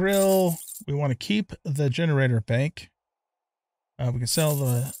gas grill. We want to keep the generator bank. We can sell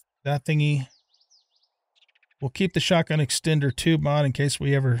that thingy. We'll keep the shotgun extender tube mod in case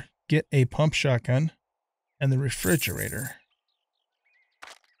we ever get a pump shotgun. And the refrigerator.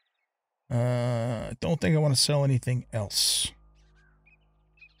 I don't think I want to sell anything else.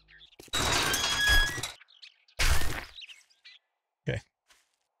 Okay.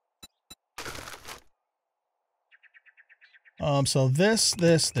 So this.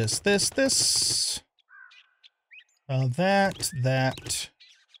 That.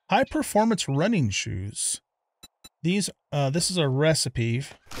 High performance running shoes. These, this is a recipe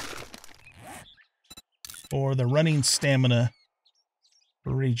for the running stamina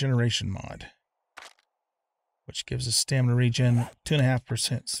regeneration mod, which gives us stamina regen,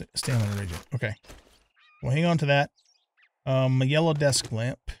 2.5% stamina regen. Okay. We'll hang on to that. A yellow desk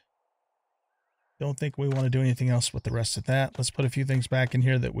lamp. Don't think we want to do anything else with the rest of that. Let's put a few things back in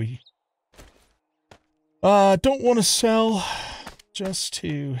here that we don't want to sell, just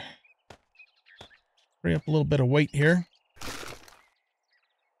to free up a little bit of weight here.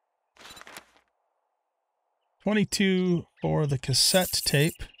 22 for the cassette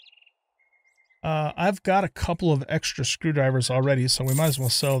tape. I've got a couple of extra screwdrivers already, so we might as well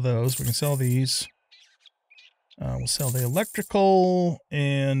sell those. We can sell these. We'll sell the electrical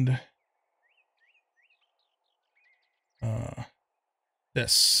and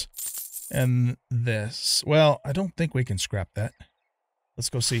this and this. Well, I don't think we can scrap that.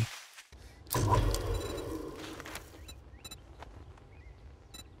 Let's go see.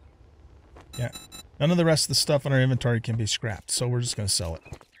 Yeah. None of the rest of the stuff in our inventory can be scrapped, so we're just going to sell it.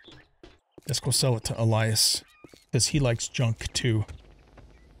 Let's go sell it to Elias, because he likes junk too.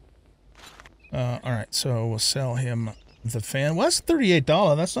 Alright, so we'll sell him the fan. Well, that's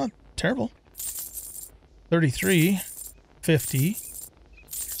 $38. That's not terrible. 33, 50,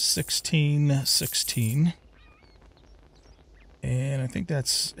 16, 16. And I think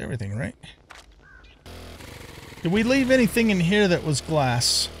that's everything, right? Did we leave anything in here that was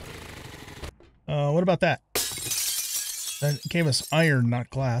glass? What about that? That gave us iron, not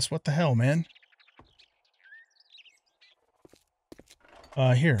glass. What the hell, man?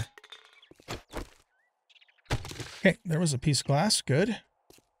 Here. Okay, there was a piece of glass. Good.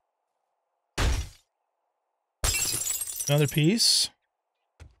 Another piece.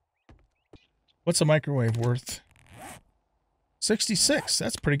 What's a microwave worth? 66.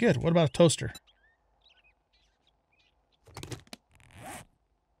 That's pretty good. What about a toaster?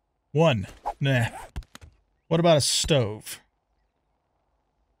 1. Nah. What about a stove?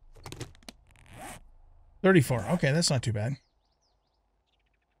 34. Okay, that's not too bad.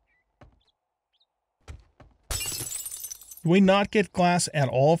 Do we not get glass at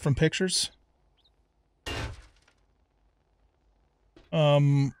all from pictures? How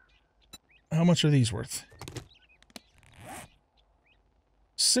much are these worth?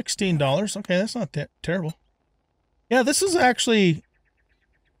 $16. Okay, that's not terrible. Yeah, this is actually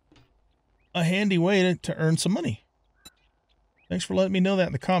a handy way to earn some money. Thanks for letting me know that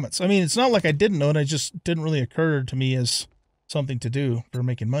in the comments. I mean, it's not like I didn't know it. It just didn't really occur to me as something to do for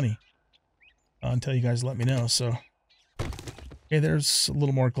making money until you guys let me know. So, okay, there's a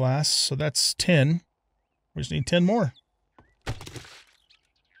little more glass. So that's 10. We just need 10 more.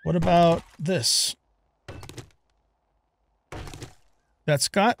 What about this? That's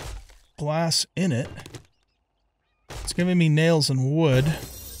got glass in it. It's giving me nails and wood.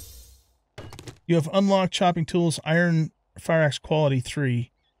 You have unlocked chopping tools, iron fire axe quality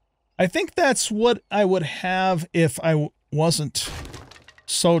 3. I think that's what I would have if I wasn't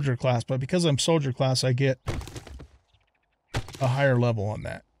soldier class, but because I'm soldier class, I get a higher level on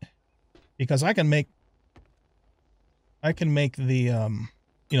that. Because I can make the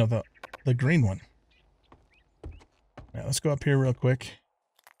you know, the green one. Now, let's go up here real quick.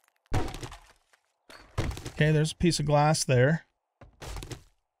 Okay, there's a piece of glass there.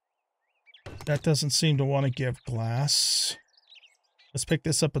 That doesn't seem to want to give glass. Let's pick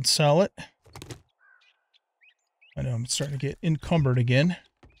this up and sell it. I know I'm starting to get encumbered again.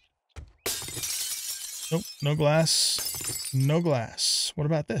 Nope, no glass. No glass. What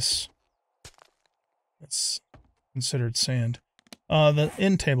about this? That's considered sand. The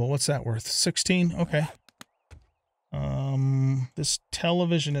end table, what's that worth? 16? Okay. This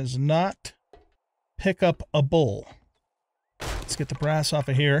television is not pick up a bowl. Let's get the brass off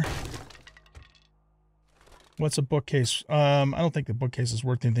of here. What's a bookcase? I don't think the bookcase is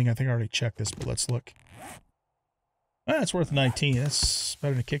worth anything. I think I already checked this, but let's look. Ah, it's worth 19. That's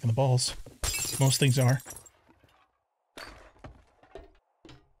better than kicking the balls. Most things are.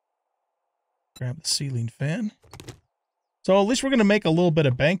 Grab the ceiling fan. So at least we're going to make a little bit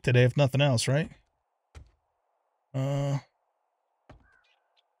of bank today, if nothing else, right?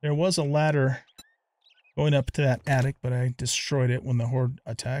 There was a ladder going up to that attic, but I destroyed it when the horde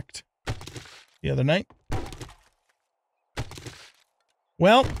attacked the other night.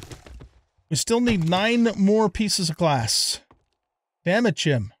 Well, we still need 9 more pieces of glass. Damn it,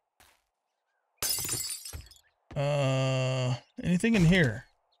 Jim. Anything in here?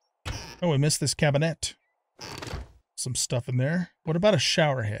 Oh, we missed this cabinet. Some stuff in there. What about a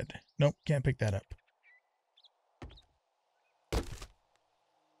shower head? Nope, can't pick that up.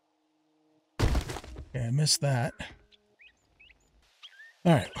 Okay, I missed that.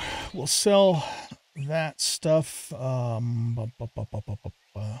 Alright, we'll sell that stuff. I think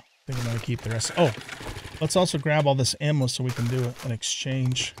I'm going to keep the rest. Oh, let's also grab all this ammo so we can do an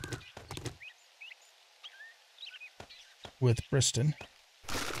exchange with Bristol.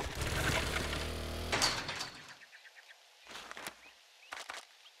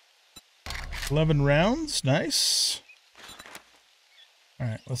 11 rounds, nice. All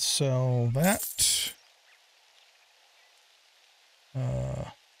right, let's sell that.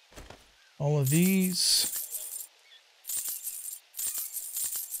 All of these.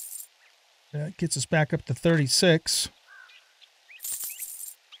 That gets us back up to 36.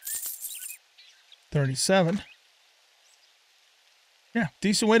 37. Yeah,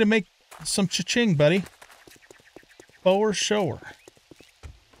 decent way to make some cha-ching, buddy. Forward shower.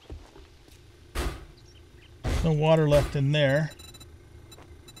 No water left in there.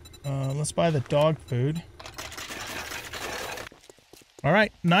 Let's buy the dog food. All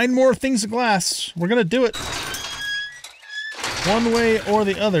right, 9 more things of glass. We're going to do it. One way or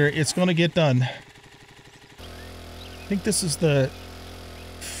the other, it's going to get done. I think this is the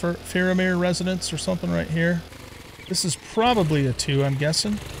Faramir residence or something right here. This is probably a 2, I'm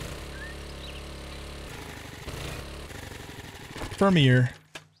guessing. Faramir.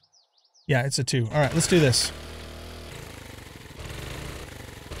 Yeah, it's a 2. All right, let's do this.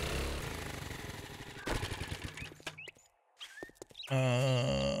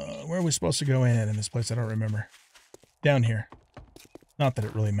 Where are we supposed to go in this place? I don't remember. Down here. Not that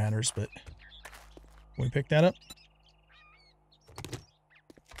it really matters, but can we pick that up?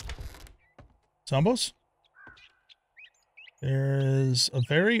 Zombos? There's a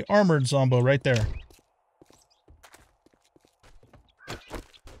very armored zombo right there.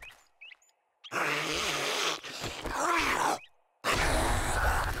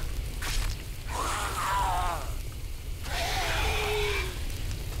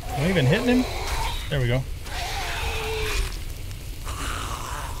 Am I even hitting him? There we go.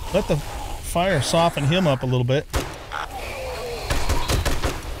 Let the fire soften him up a little bit.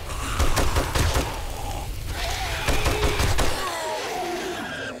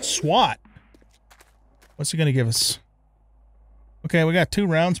 SWAT. What's he going to give us? Okay, we got 2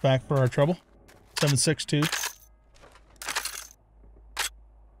 rounds back for our trouble. 7.62.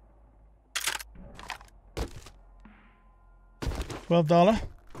 $12.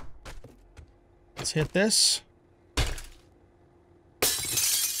 Let's hit this.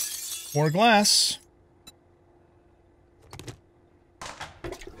 More glass.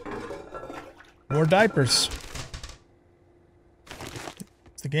 More diapers.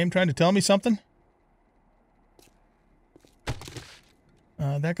 Is the game trying to tell me something?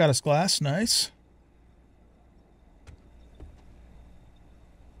 That got us glass. Nice.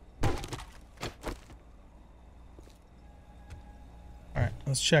 Alright,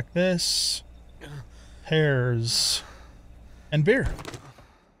 let's check this. Pears. And beer.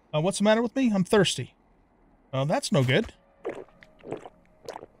 What's the matter with me? I'm thirsty. That's no good.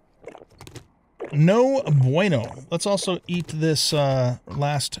 No bueno. Let's also eat this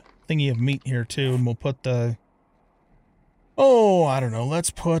last thingy of meat here too, and we'll put the... Oh, I don't know. Let's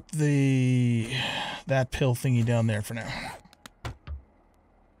put that pill thingy down there for now.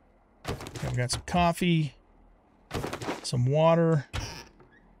 Okay, we got some coffee, some water,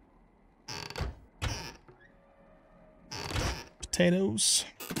 potatoes.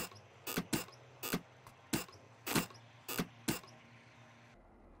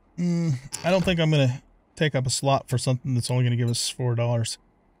 I don't think I'm going to take up a slot for something that's only going to give us $4.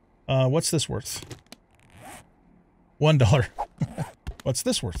 What's this worth? $1. What's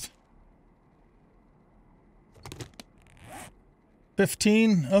this worth?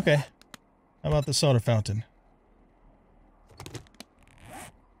 15? Okay. How about the soda fountain?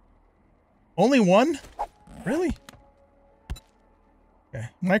 Only 1? Really? Okay.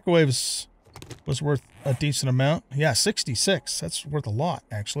 Microwaves was worth a decent amount. Yeah, 66. That's worth a lot,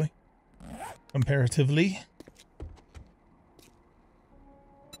 actually. Comparatively.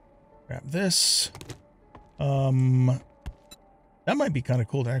 Grab this. That might be kind of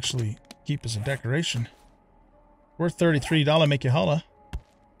cool to actually keep as a decoration. Worth $33, make you holla.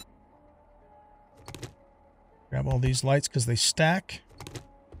 Grab all these lights because they stack.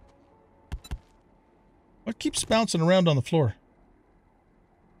 What keeps bouncing around on the floor?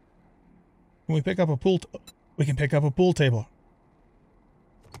 Can we pick up a pool? We can pick up a pool table.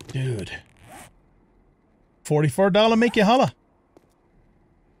 Dude. $44, make you holla.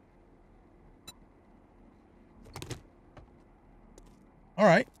 All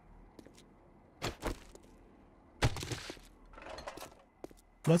right.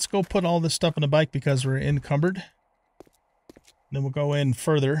 Let's go put all this stuff in the bike because we're encumbered. Then we'll go in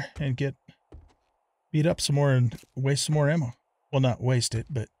further and get beat up some more and waste some more ammo. Well, not waste it,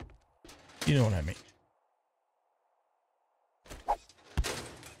 but you know what I mean.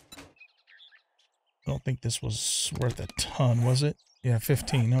 I don't think this was worth a ton, was it? Yeah,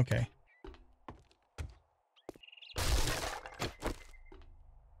 15. Okay.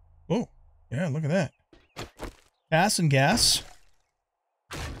 Oh, yeah, look at that. Gas and gas.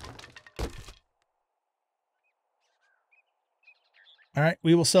 All right,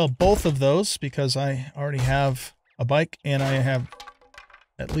 we will sell both of those because I already have a bike and I have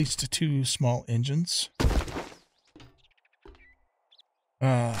at least 2 small engines.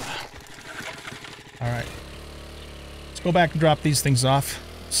 All right. Let's go back and drop these things off.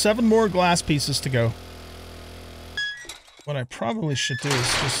 7 more glass pieces to go. What I probably should do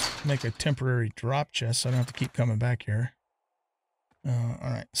is just make a temporary drop chest so I don't have to keep coming back here. All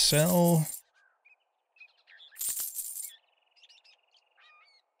right, sell.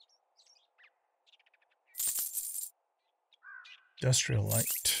 Industrial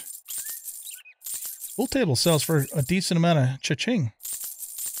light. Pool table sells for a decent amount of cha-ching.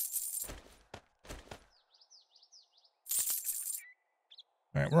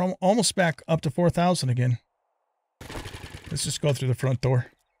 All right, we're almost back up to 4,000 again. Let's just go through the front door.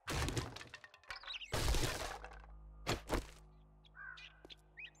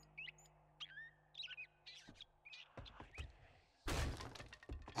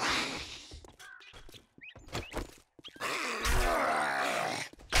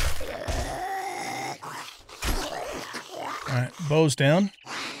 All right, bow's down.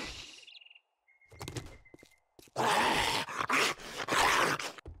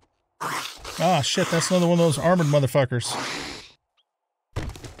 Ah, shit, that's another one of those armored motherfuckers.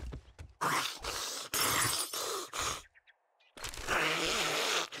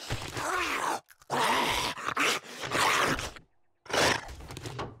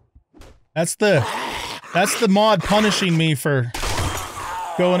 That's the mod punishing me for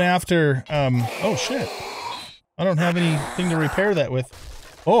going after, oh shit. I don't have anything to repair that with.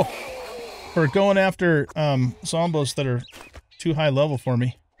 Oh, for going after, zombos that are too high level for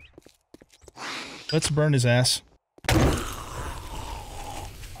me. Let's burn his ass.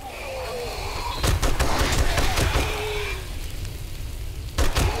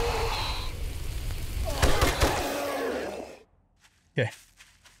 Okay.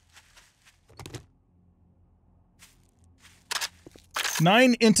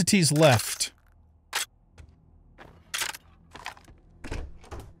 Nine entities left.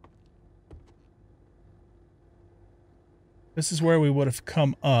 This is where we would have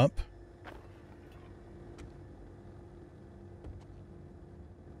come up.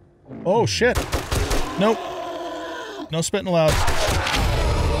 Oh, shit. Nope. No spitting allowed.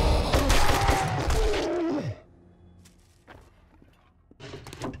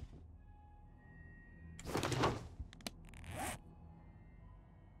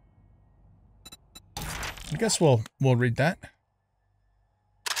 I guess we'll read that.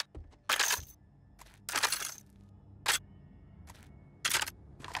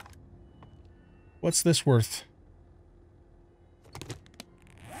 What's this worth?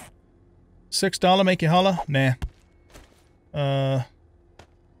 $6 make you holla? Nah. I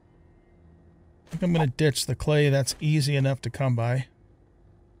think I'm gonna ditch the clay. That's easy enough to come by.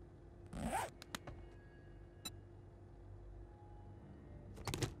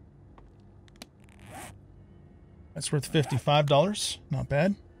 That's worth $55. Not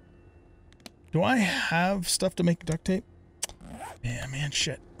bad. Do I have stuff to make duct tape? Yeah, man,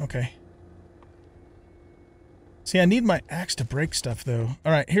 shit. Okay. See, I need my axe to break stuff, though.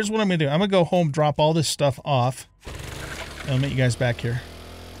 All right, here's what I'm going to do. I'm going to go home, drop all this stuff off. And I'll meet you guys back here.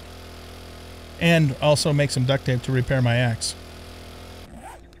 And also make some duct tape to repair my axe.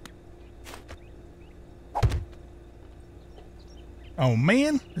 Oh,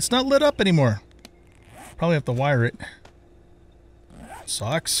 man. It's not lit up anymore. Probably have to wire it.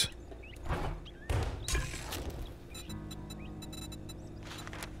 Sucks.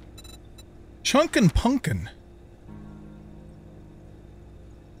 Chunkin' Punkin'.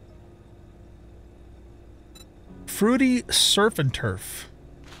 Fruity Surf and Turf.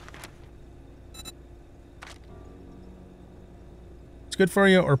 It's good for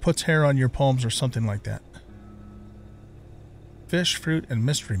you or puts hair on your palms or something like that. Fish, fruit, and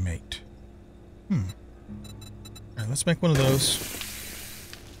mystery mate. Alright, let's make one of those.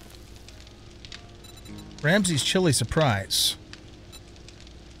 Ramsey's Chili Surprise.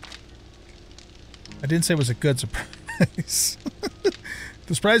 I didn't say it was a good surprise.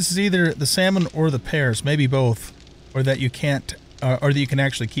 The surprise is either the salmon or the pears, maybe both. Or that you can't, or that you can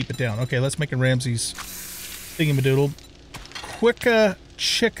actually keep it down. Okay, let's make a Ramsey's thingamadoodle. Quicka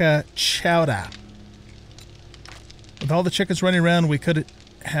Chicka Chowder. With all the chickens running around, we could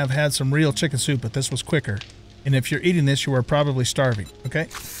have had some real chicken soup, but this was quicker. And if you're eating this, you are probably starving. Okay,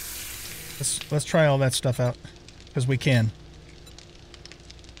 let's try all that stuff out because we can.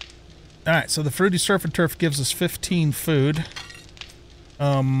 All right, so the Fruity Surf and Turf gives us 15 food.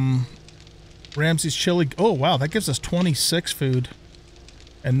 Ramsey's Chili. Oh, wow. That gives us 26 food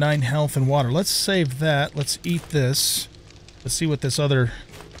and 9 health and water. Let's save that. Let's eat this. Let's see what this other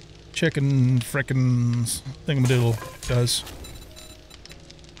chicken frickin' thingamadoodle does.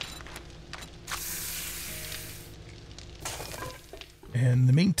 In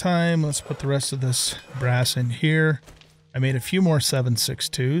the meantime, let's put the rest of this brass in here. I made a few more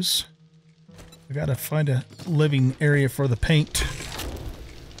 7.62s. We gotta find a living area for the paint.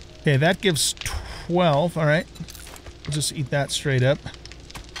 Okay, that gives 12. All right. We'll just eat that straight up.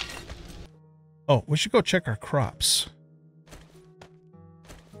 Oh, we should go check our crops.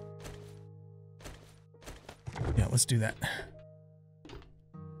 Yeah, let's do that.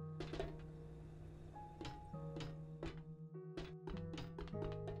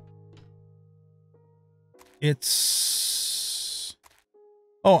 It's...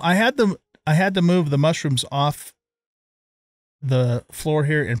 Oh, I had to move the mushrooms off the floor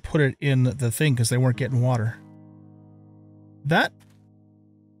here and put it in the thing because they weren't getting water.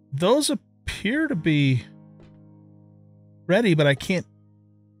 Those appear to be ready, but I can't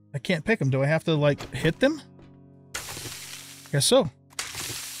pick them. Do I have to, like, hit them? Guess so.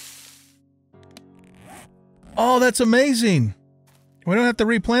 Oh, that's amazing. We don't have to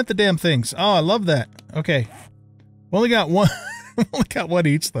replant the damn things. Oh, I love that. Okay. We only got one. Only got one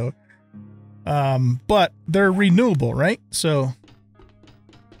each, though. But they're renewable, right? So,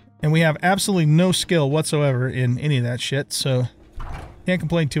 and we have absolutely no skill whatsoever in any of that shit, so can't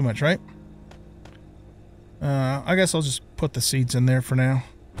complain too much, right? I guess I'll just put the seeds in there for now.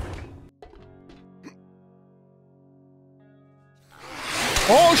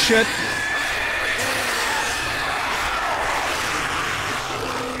 Oh, shit!